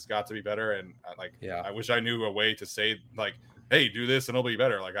has got to be better. And, I wish I knew a way to say, like, hey, do this and it'll be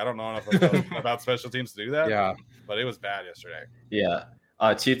better. Like, I don't know enough about special teams to do that. Yeah. But it was bad yesterday. Yeah.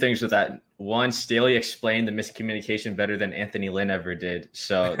 Two things with that. One, Staley explained the miscommunication better than Anthony Lynn ever did.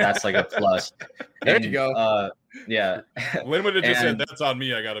 So that's like a plus. There you go. Yeah. Lynn would have just said, that's on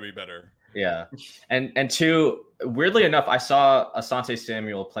me. I got to be better. Yeah. And two, weirdly enough, I saw Asante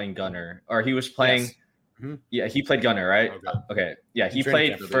Samuel playing gunner, or he was playing. Yes. Mm-hmm. Yeah, he played gunner, right? Okay. Yeah, he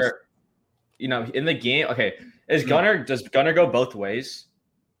played for, you know, in the game. Okay. Does gunner go both ways?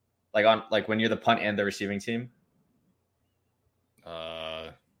 Like when you're the punt and the receiving team?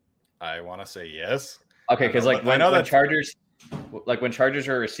 I want to say yes. Okay, because when Chargers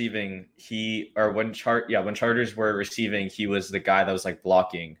were receiving, when Chargers were receiving, he was the guy that was like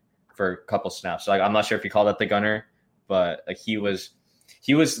blocking for a couple snaps. So, like, I'm not sure if you call that the gunner, but like he was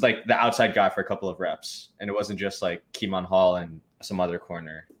like the outside guy for a couple of reps, and it wasn't just like Keeman Hall and some other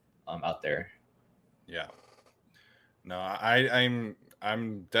corner out there. Yeah. No, I'm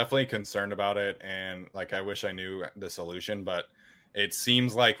definitely concerned about it, and like I wish I knew the solution, but it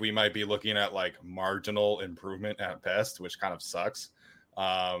seems like we might be looking at like marginal improvement at best, which kind of sucks.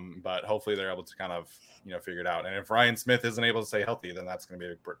 But hopefully they're able to kind of, you know, figure it out. And if Ryan Smith isn't able to stay healthy, then that's going to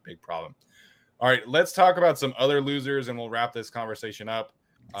be a big problem. All right, let's talk about some other losers, and we'll wrap this conversation up.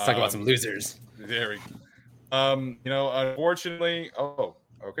 Let's talk about some losers. There we go. You know, unfortunately,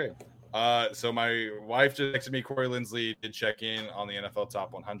 okay. So my wife just texted me. Corey Linsley did check in on the NFL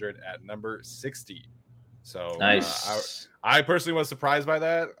Top 100 at number 60. So nice. I personally was surprised by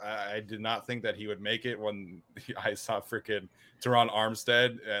that. I did not think that he would make it when I saw freaking Teron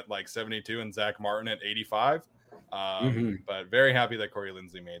Armstead at like 72 and Zach Martin at 85. But very happy that Corey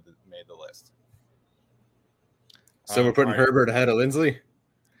Linsley made the list. So we're putting Herbert ahead of Linsley.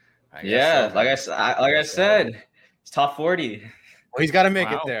 Yeah, so. like I said, it's top 40. Well, he's got to make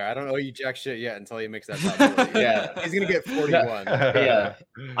it there. I don't owe you jack shit yet until he makes that top 40. Yeah. He's going to get 41. Yeah.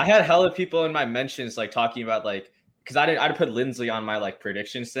 I had hella people in my mentions like talking about like, because I'd put Linsley on my like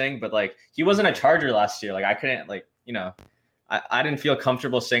predictions thing, but like he wasn't a Charger last year. Like I couldn't like, you know, I didn't feel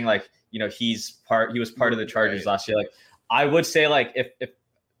comfortable saying like, you know, he was part of the Chargers last year. Like I would say like if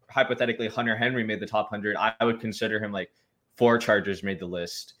hypothetically Hunter Henry made the top 100, I would consider him like 4 Chargers made the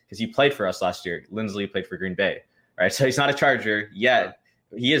list because he played for us last year. Linsley played for Green Bay. Right, so he's not a Charger yet.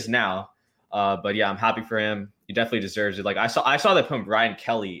 He is now, but yeah, I'm happy for him. He definitely deserves it. Like I saw they put Ryan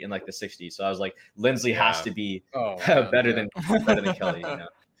Kelly in like the 60s, so I was like, Linsley has to be better than Kelly. You know?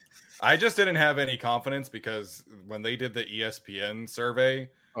 I just didn't have any confidence because when they did the ESPN survey,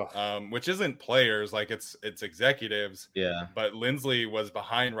 which isn't players, like it's executives. Yeah, but Linsley was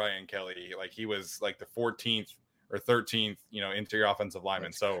behind Ryan Kelly, like he was like the 14th. Or 13th, you know, interior offensive lineman.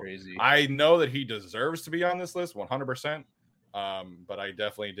 That's so crazy. I know that he deserves to be on this list 100%. But I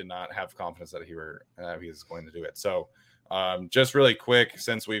definitely did not have confidence that he was going to do it. So just really quick,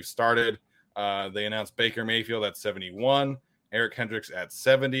 since we've started, They announced Baker Mayfield at 71, Eric Hendricks at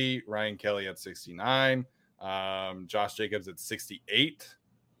 70, Ryan Kelly at 69, Josh Jacobs at 68,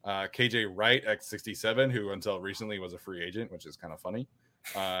 KJ Wright at 67, who until recently was a free agent, which is kind of funny.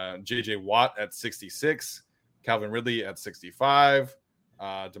 JJ Watt at 66, Calvin Ridley at 65,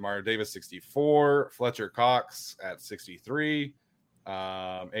 Demario Davis 64, Fletcher Cox at 63,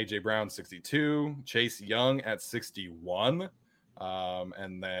 AJ Brown 62, Chase Young at 61,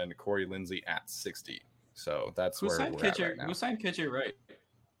 and then Corey Lindsey at 60. So that's Who where signed we're at KJ? right now. Who signed KJ Wright?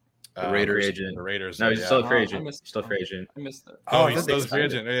 The Raider agent. The Raiders. No, he's still a free agent. I missed- Still a free agent. I missed that. Oh, I he's thought still they a free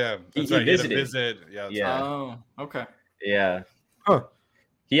signed agent. Yeah, that's He right. He had a visited. visit. Yeah, that's Yeah. right. Oh, okay. Yeah. Huh.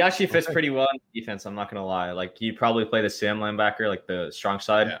 He actually fits Okay. pretty well in defense. I'm not gonna lie. Like he probably play the Sam linebacker, like the strong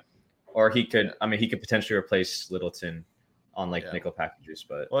side, Yeah. or he could. I mean, he could potentially replace Littleton on like Yeah. nickel packages.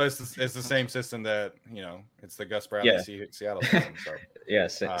 But Well, it's the same system that it's the Gus Bradley Yeah. Seattle system. So, yeah,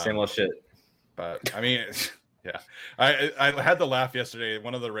 same old shit. but I mean, yeah, I had to laugh yesterday.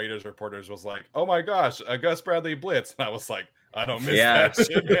 One of the Raiders reporters was like, "Oh my gosh, a Gus Bradley blitz," and I was like, "I don't miss Yeah. that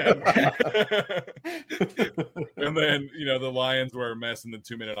shit, man." And then the Lions were a mess in the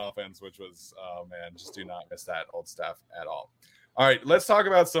 2-minute offense, which was, oh man, just do not miss that old stuff at all. All right, let's talk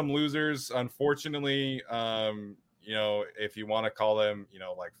about some losers. Unfortunately, if you want to call them,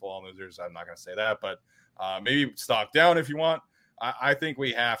 like full-on losers, I'm not going to say that, but maybe stock down if you want. I think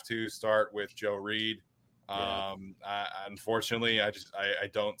we have to start with Joe Reed. Yeah. Unfortunately, I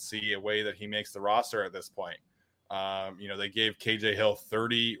don't see a way that he makes the roster at this point. They gave KJ Hill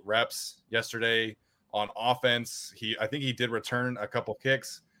 30 reps yesterday on offense. I think he did return a couple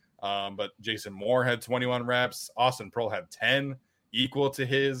kicks, but Jason Moore had 21 reps. Austin Pearl had 10, equal to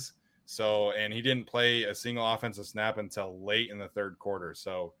his. So, and he didn't play a single offensive snap until late in the third quarter.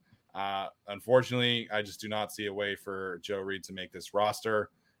 So, unfortunately, I just do not see a way for Joe Reed to make this roster,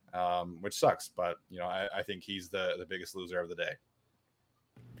 which sucks. But, I think he's the biggest loser of the day.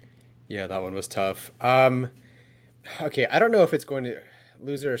 Yeah, that one was tough. Okay, I don't know if it's going to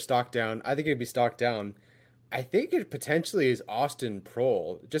loser or stock down. I think it'd be stock down. I think it potentially is Austin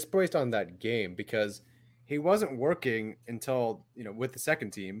Prohl, just based on that game, because he wasn't working until, with the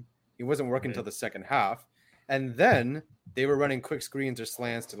second team. He wasn't working until the second half. And then they were running quick screens or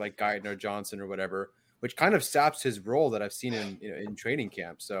slants to like Geithner, Johnson, or whatever, which kind of saps his role that I've seen in training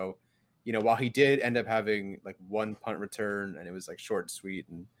camp. So, while he did end up having like one punt return and it was like short and sweet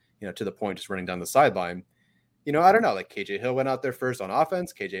and, to the point, just running down the sideline, I don't know, like KJ Hill went out there first on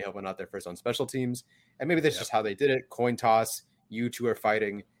offense. KJ Hill went out there first on special teams. And maybe that's just how they did it. Coin toss. You two are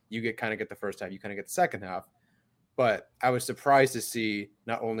fighting. You get the first half. You kind of get the second half. But I was surprised to see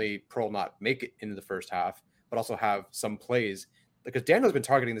not only Pearl not make it into the first half, but also have some plays, because Daniel's been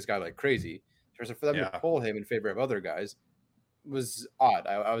targeting this guy like crazy. So for them to pull him in favor of other guys was odd.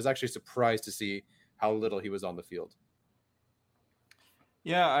 I was actually surprised to see how little he was on the field.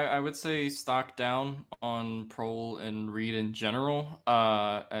 Yeah, I would say stock down on Prohl and Reed in general,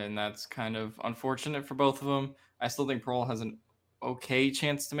 and that's kind of unfortunate for both of them. I still think Prohl has an okay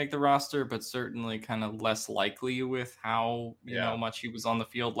chance to make the roster, but certainly kind of less likely with how much he was on the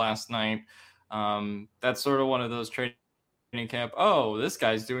field last night. That's sort of one of those training camp. Oh, this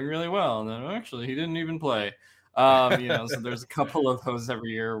guy's doing really well, and then actually he didn't even play. So there's a couple of those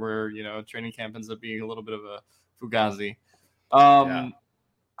every year where training camp ends up being a little bit of a fugazi.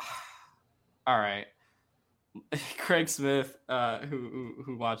 All right. Craig Smith,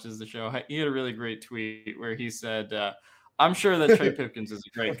 who watches the show, he had a really great tweet where he said, I'm sure that Trey Pipkins is a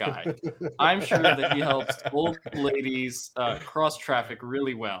great guy. I'm sure that he helps old ladies cross traffic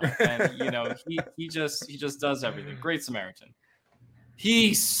really well. And, he just does everything. Great Samaritan.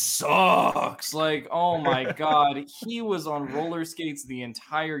 He sucks. Like, oh my God. He was on roller skates the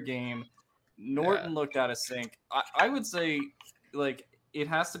entire game. Norton looked out of sync. I would say, like, it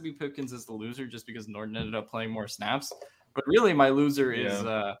has to be Pipkins as the loser just because Norton ended up playing more snaps. But really, my loser is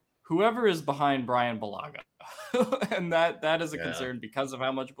whoever is behind Brian Bulaga. And that is a concern because of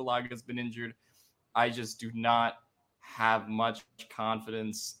how much Bulaga has been injured. I just do not have much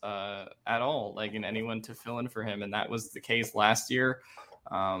confidence at all, like in anyone to fill in for him. And that was the case last year.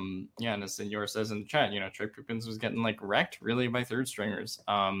 And as Senor says in the chat, Trey Pipkins was getting like wrecked really by third stringers.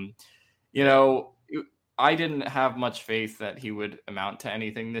 I didn't have much faith that he would amount to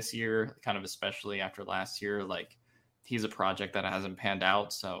anything this year, kind of especially after last year. Like, he's a project that hasn't panned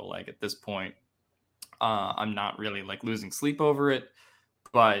out. So, like, at this point, I'm not really, like, losing sleep over it.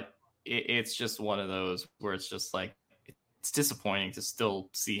 But it's just one of those where it's just, like, it's disappointing to still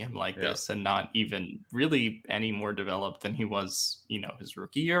see him like this and not even really any more developed than he was, his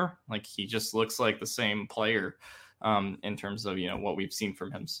rookie year. Like, he just looks like the same player in terms of, what we've seen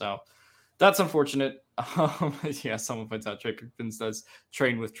from him. So, That's unfortunate. Yeah, someone points out Trey Pipkins does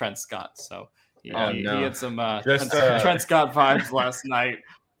train with Trent Scott, so he had some Trent Scott vibes last night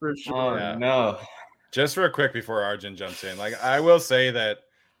for sure. Oh no! Just real quick before Arjun jumps in, like I will say that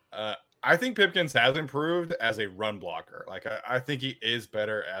I think Pipkins has improved as a run blocker. Like I think he is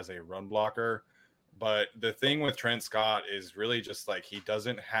better as a run blocker, but the thing with Trent Scott is really just like he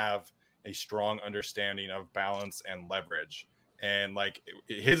doesn't have a strong understanding of balance and leverage. And like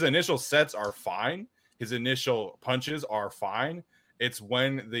his initial sets are fine. His initial punches are fine. It's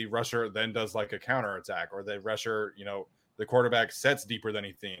when the rusher then does like a counter attack, or the rusher, the quarterback sets deeper than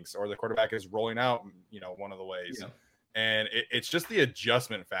he thinks, or the quarterback is rolling out, one of the ways. Yeah. And it's just the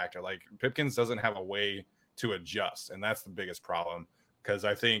adjustment factor. Like Pipkins doesn't have a way to adjust. And that's the biggest problem. Because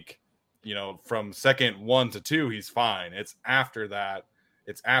I think, from second 1 to 2, he's fine. It's after that.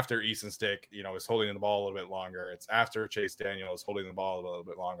 It's after Easton Stick, is holding the ball a little bit longer. It's after Chase Daniel is holding the ball a little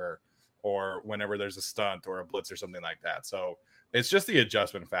bit longer, or whenever there's a stunt or a blitz or something like that. So it's just the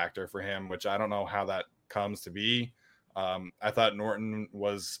adjustment factor for him, which I don't know how that comes to be. I thought Norton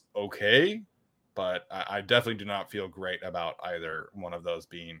was okay, but I definitely do not feel great about either one of those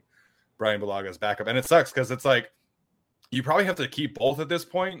being Brian Bulaga's backup. And it sucks because it's like you probably have to keep both at this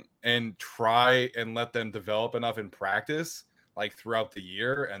point and try and let them develop enough in practice like throughout the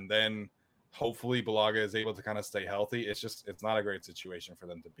year, and then hopefully Bulaga is able to kind of stay healthy. It's not a great situation for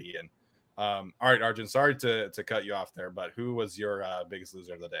them to be in. All right, Arjun, sorry to cut you off there, but who was your biggest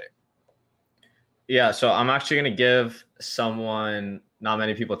loser of the day? Yeah, so I'm actually going to give someone not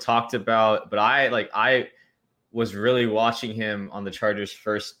many people talked about, but I was really watching him on the Chargers'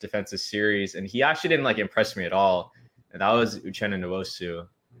 first defensive series, and he actually didn't impress me at all. And that was Uchenna Nwosu.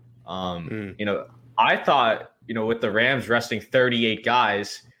 I thought, with the Rams resting 38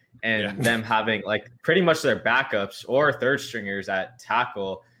 guys and them having pretty much their backups or third stringers at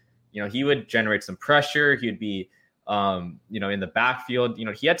tackle, he would generate some pressure. He'd be, in the backfield.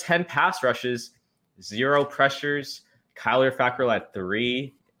 He had 10 pass rushes, 0 pressures. Kyler Fackrell had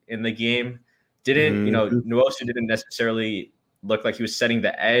 3 in the game. Nwosu didn't necessarily look like he was setting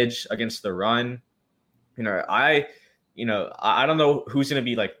the edge against the run. I don't know who's going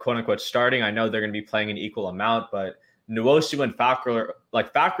to be quote unquote starting. I know they're going to be playing an equal amount, but Nwosu and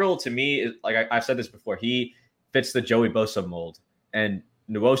Fackrell to me is I've said this before. He fits the Joey Bosa mold, and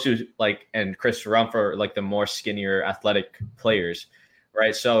Nwosu and Chris Rumph are the more skinnier athletic players,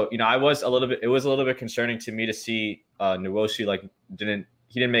 right? So it was a little bit concerning to me to see Nwosu didn't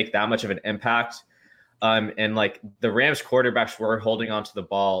make that much of an impact. And the Rams quarterbacks were holding onto the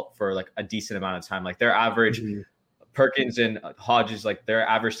ball for a decent amount of time. Their average. Perkins and Hodges, their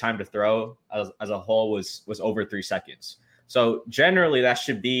average time to throw as a whole was over 3 seconds. So generally that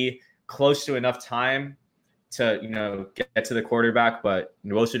should be close to enough time to, get to the quarterback, but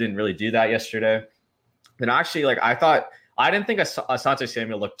Nwosu didn't really do that yesterday. And actually, I didn't think Asante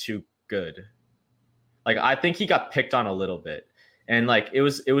Samuel looked too good. I think he got picked on a little bit. And it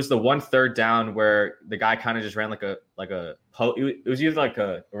was the 1 3rd down where the guy kind of just ran it was either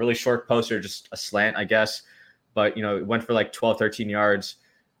a really short post or just a slant, I guess. But, it went for 12, 13 yards.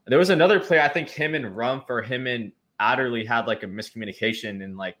 There was another play, I think him and Rumph or him and Adderley had a miscommunication,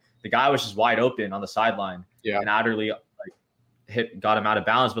 and the guy was just wide open on the sideline. Yeah. And Adderley got him out of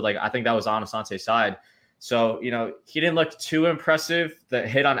bounds, but I think that was on Asante's side. So, he didn't look too impressive. The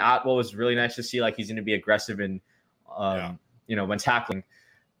hit on Atwell was really nice to see he's going to be aggressive and when tackling.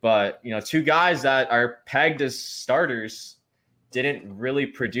 But, 2 guys that are pegged as starters didn't really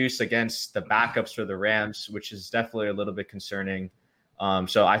produce against the backups for the Rams, which is definitely a little bit concerning.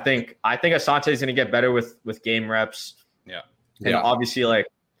 So I think Asante is going to get better with game reps. Yeah. And obviously,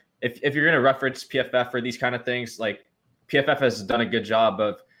 if you're going to reference PFF for these kind of things, PFF has done a good job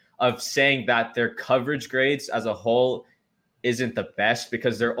of saying that their coverage grades as a whole isn't the best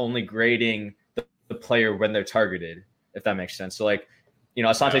because they're only grading the player when they're targeted, if that makes sense. So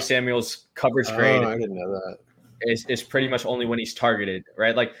Asante Samuel's coverage grade. I didn't know that. Is pretty much only when he's targeted,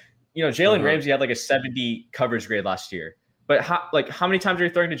 right? Jalen Ramsey had a 70 coverage grade last year. But how many times are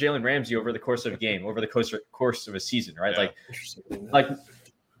you throwing to Jalen Ramsey over the course of a game, over the course of a season, right? Yeah.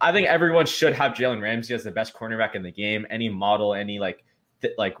 I think everyone should have Jalen Ramsey as the best cornerback in the game. Any model, any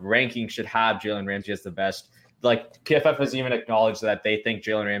ranking should have Jalen Ramsey as the best. PFF has even acknowledged that they think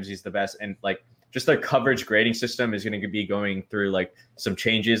Jalen Ramsey is the best, and just their coverage grading system is going to be going through some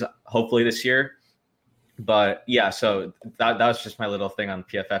changes hopefully this year. But yeah, so that was just my little thing on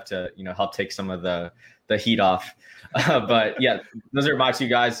PFF to help take some of the heat off. But yeah, those are my 2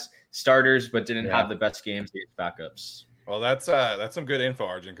 guys, starters, but didn't have the best games against backups. Well, that's some good info,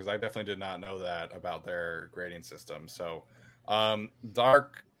 Arjun, because I definitely did not know that about their grading system. So,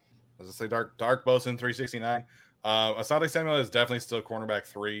 Dark, As I say, Dark Bosun 369. Asante Samuel is definitely still cornerback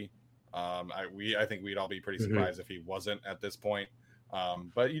 3. I think we'd all be pretty surprised if he wasn't at this point.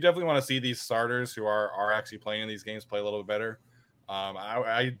 But you definitely want to see these starters who are actually playing in these games play a little bit better.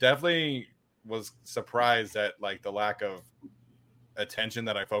 I definitely was surprised at like the lack of attention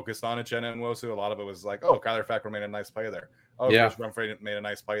that I focused on Uchenna Nwosu. A lot of it was like, oh, Kyler Fackrell made a nice play there. Oh, Chris Humphrey made a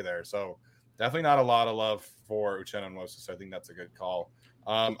nice play there. So definitely not a lot of love for Uchenna Nwosu. So I think that's a good call.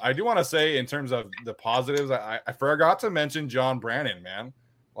 I do want to say in terms of the positives, I forgot to mention John Brannon, man.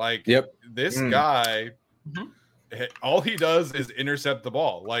 Like this guy, all he does is intercept the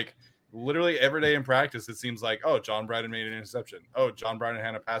ball. Like literally every day in practice, it seems like, oh, John Brannon made an interception. Oh, John Brannon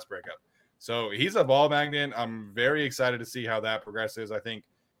had a pass breakup. So he's a ball magnet. I'm very excited to see how that progresses. I think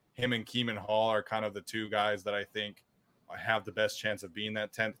him and Keeman Hall are kind of the two guys that I think have the best chance of being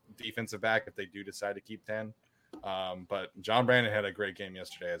that 10th defensive back if they do decide to keep 10. But John Brannon had a great game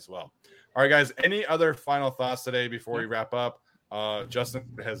yesterday as well. All right, guys, any other final thoughts today before we wrap up? Justin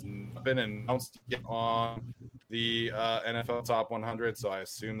has been announced on the NFL Top 100, so I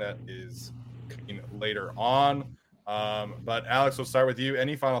assume that is coming later on. But Alex, we'll start with you.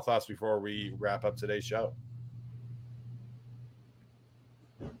 Any final thoughts before we wrap up today's show?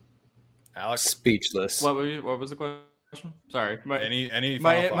 Alex, speechless. What was the question? Sorry. Any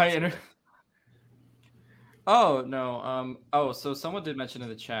final thoughts? Oh no. So someone did mention in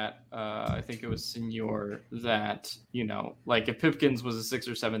the chat. I think it was Senor that like if Pipkins was a 6th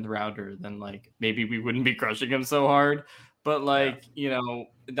or 7th rounder, then like maybe we wouldn't be crushing him so hard. But like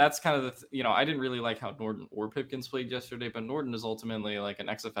that's kind of the I didn't really like how Norton or Pipkins played yesterday. But Norton is ultimately like an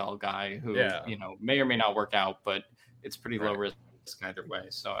XFL guy who may or may not work out, but it's pretty low risk either way.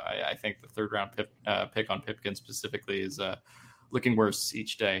 So I think the 3rd round pick on Pipkins specifically is looking worse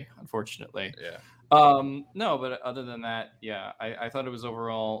each day, unfortunately. Yeah. No, but other than that, I thought it was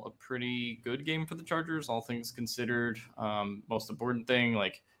overall a pretty good game for the Chargers, all things considered. Most important thing,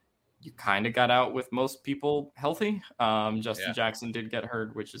 like you kind of got out with most people healthy. Justin Jackson did get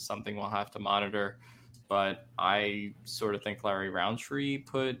hurt, which is something we'll have to monitor. But I sort of think Larry Roundtree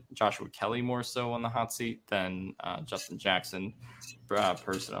put Joshua Kelly more so on the hot seat than Justin Jackson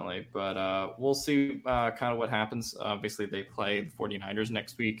personally. But we'll see kind of what happens. Obviously, they play the 49ers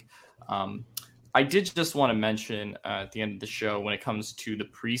next week. I did just want to mention at the end of the show, when it comes to the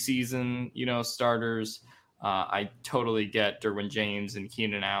preseason, starters, I totally get Derwin James and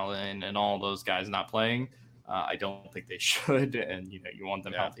Keenan Allen and all those guys not playing. I don't think they should. And, you want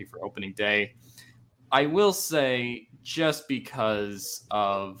them healthy for opening day. I will say just because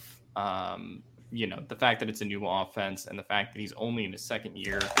of, the fact that it's a new offense and the fact that he's only in his 2nd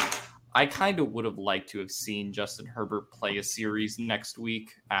year, I kind of would have liked to have seen Justin Herbert play a series next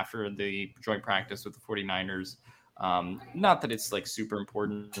week after the joint practice with the 49ers. Not that it's like super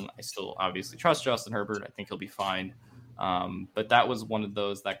important. I still obviously trust Justin Herbert. I think he'll be fine. But that was one of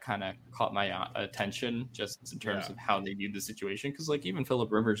those that kind of caught my attention just in terms of how they viewed the situation. Because like even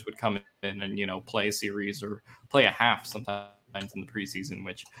Phillip Rivers would come in and, play a series or play a half sometimes in the preseason,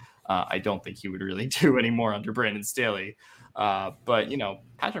 which I don't think he would really do anymore under Brandon Staley. But,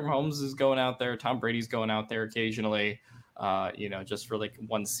 Patrick Mahomes is going out there. Tom Brady's going out there occasionally, just for like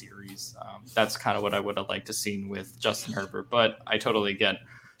one series. That's kind of what I would have liked to seen with Justin Herbert. But I totally get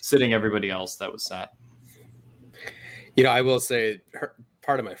sitting everybody else that was sat. I will say,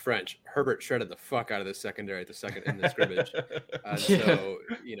 part of my French, Herbert shredded the fuck out of the secondary at the second in the scrimmage. So,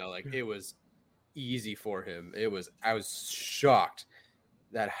 it was easy for him. I was shocked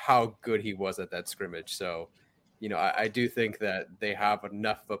at how good he was at that scrimmage. So, I do think that they have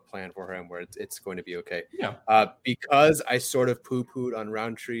enough of a plan for him where it's going to be okay. Yeah. Because I sort of poo-pooed on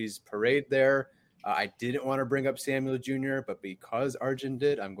Roundtree's parade there, I didn't want to bring up Samuel Jr., but because Arjun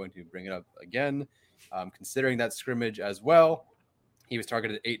did, I'm going to bring it up again. Considering that scrimmage as well, he was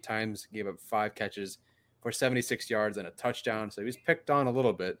targeted 8 times, gave up 5 catches for 76 yards and a touchdown. So he was picked on a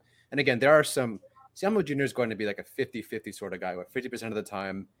little bit. And again, there are Samuel Jr. is going to be like a 50-50 sort of guy where 50% of the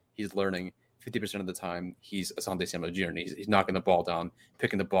time he's learning, 50% of the time he's Asante Samuel Jr. and he's knocking the ball down,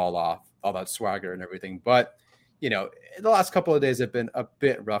 picking the ball off, all that swagger and everything. But, the last couple of days have been a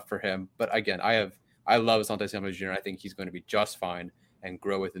bit rough for him. But again, I love Asante Samuel Jr. I think he's going to be just fine and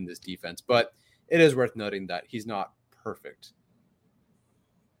grow within this defense. But it is worth noting that he's not perfect.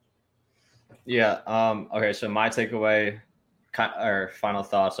 Yeah. Okay. So my takeaway or final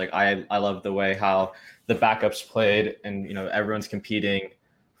thoughts, like I love the way how the backups played and, everyone's competing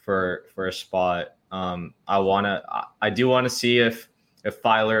for a spot. I do want to see if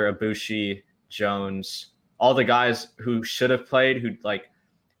Filer, Ibushi, Jones, all the guys who should have played,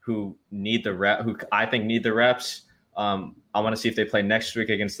 who need the rep, who I think need the reps, I want to see if they play next week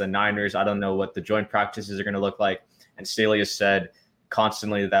against the Niners. I don't know what the joint practices are going to look like. And Staley has said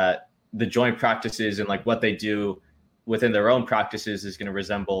constantly that the joint practices and like what they do within their own practices is going to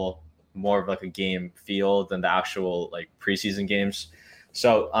resemble more of like a game feel than the actual like preseason games.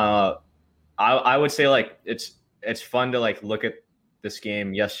 So I would say like it's fun to like look at this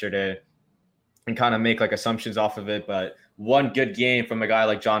game yesterday and kind of make like assumptions off of it. But one good game from a guy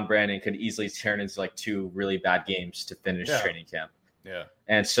like John Brandon could easily turn into like 2 really bad games to finish training camp. Yeah.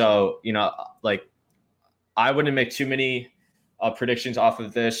 And so, you know, like I wouldn't make too many predictions off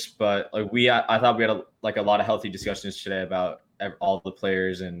of this, but like I thought we had a lot of healthy discussions today about all the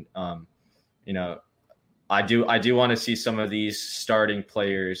players. And, you know, I do want to see some of these starting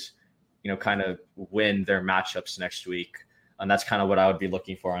players, you know, kind of win their matchups next week. And that's kind of what I would be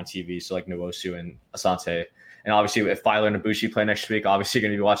looking for on TV. So like Nwosu and Asante. And obviously if Filer and Ibushi play next week, obviously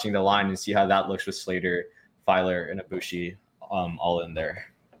going to be watching the line and see how that looks with Slater, Filer, and Ibushi all in there.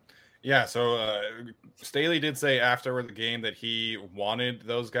 Yeah, so Staley did say after the game that he wanted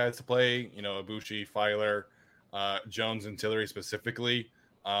those guys to play, you know, Ibushi, Filer, Jones, and Tillery specifically.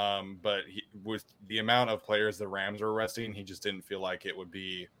 But with the amount of players the Rams were resting, he just didn't feel like it would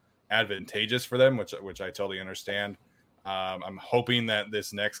be advantageous for them, which I totally understand. I'm hoping that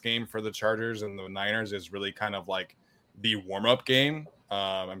this next game for the Chargers and the Niners is really kind of like the warm-up game.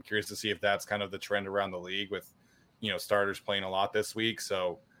 I'm curious to see if that's kind of the trend around the league with, you know, starters playing a lot this week.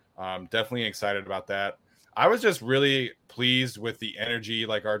 So definitely excited about that. I was just really pleased with the energy,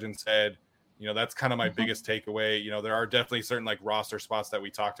 like Arjun said. You know, that's kind of my biggest takeaway. You know, there are definitely certain like roster spots that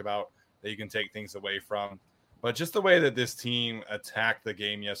we talked about that you can take things away from. But just the way that this team attacked the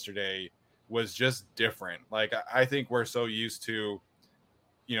game yesterday was just different. Like, I think we're so used to,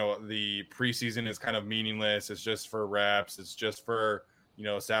 you know, the preseason is kind of meaningless. It's just for reps. It's just for, you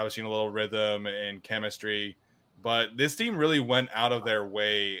know, establishing a little rhythm and chemistry. But this team really went out of their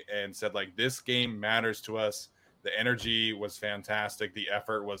way and said, like, this game matters to us. The energy was fantastic. The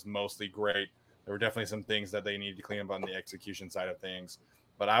effort was mostly great. There were definitely some things that they needed to clean up on the execution side of things.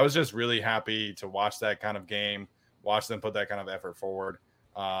 But I was just really happy to watch that kind of game, watch them put that kind of effort forward.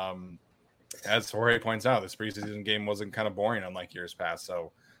 As Jorge points out, this preseason game wasn't kind of boring unlike years past.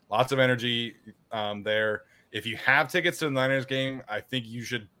 So lots of energy there. If you have tickets to the Niners game, I think you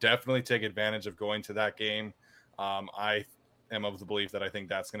should definitely take advantage of going to that game. I am of the belief that I think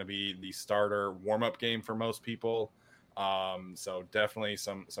that's going to be the starter warm-up game for most people. So definitely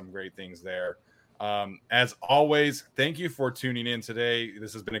some great things there. As always, thank you for tuning in today.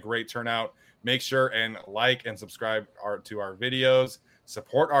 This has been a great turnout. Make sure and like and subscribe to our videos.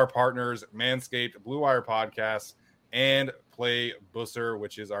 Support our partners, Manscaped, Blue Wire Podcasts, and Play Busser,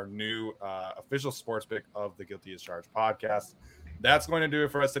 which is our new official sports pick of the Guilty as Charged podcast. That's going to do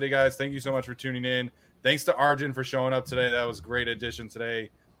it for us today, guys. Thank you so much for tuning in. Thanks to Arjun for showing up today. That was a great addition today.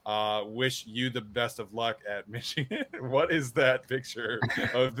 Wish you the best of luck at Michigan. What is that picture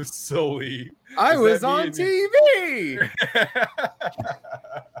of the Sully? I was on TV.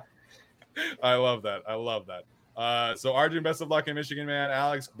 I love that. So Arjun, best of luck in Michigan, man.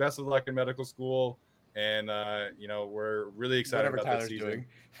 Alex, best of luck in medical school. And you know, we're really excited about Tyler's this season. Doing.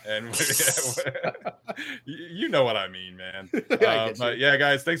 And you know what I mean, man. But yeah,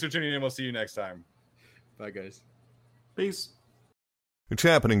 guys, thanks for tuning in. We'll see you next time. Bye, guys. Peace. It's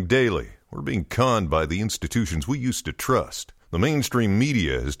happening daily. We're being conned by the institutions we used to trust. The mainstream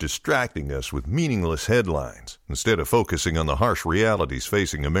media is distracting us with meaningless headlines instead of focusing on the harsh realities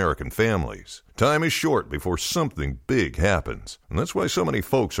facing American families. Time is short before something big happens, and that's why so many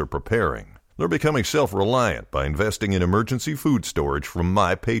folks are preparing. They're becoming self-reliant by investing in emergency food storage from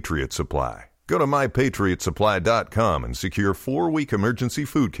My Patriot Supply. Go to MyPatriotSupply.com and secure 4-week emergency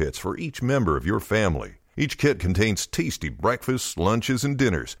food kits for each member of your family. Each kit contains tasty breakfasts, lunches, and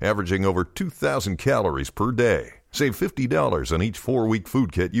dinners, averaging over 2,000 calories per day. Save $50 on each 4-week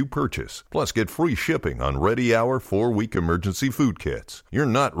food kit you purchase. Plus, get free shipping on Ready Hour 4-week emergency food kits. You're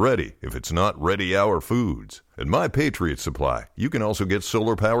not ready if it's not Ready Hour foods. At My Patriot Supply, you can also get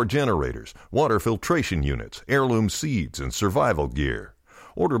solar power generators, water filtration units, heirloom seeds, and survival gear.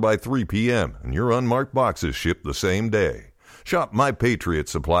 Order by 3 p.m. and your unmarked boxes ship the same day. Shop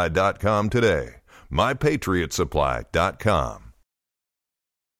MyPatriotSupply.com today. MyPatriotSupply.com.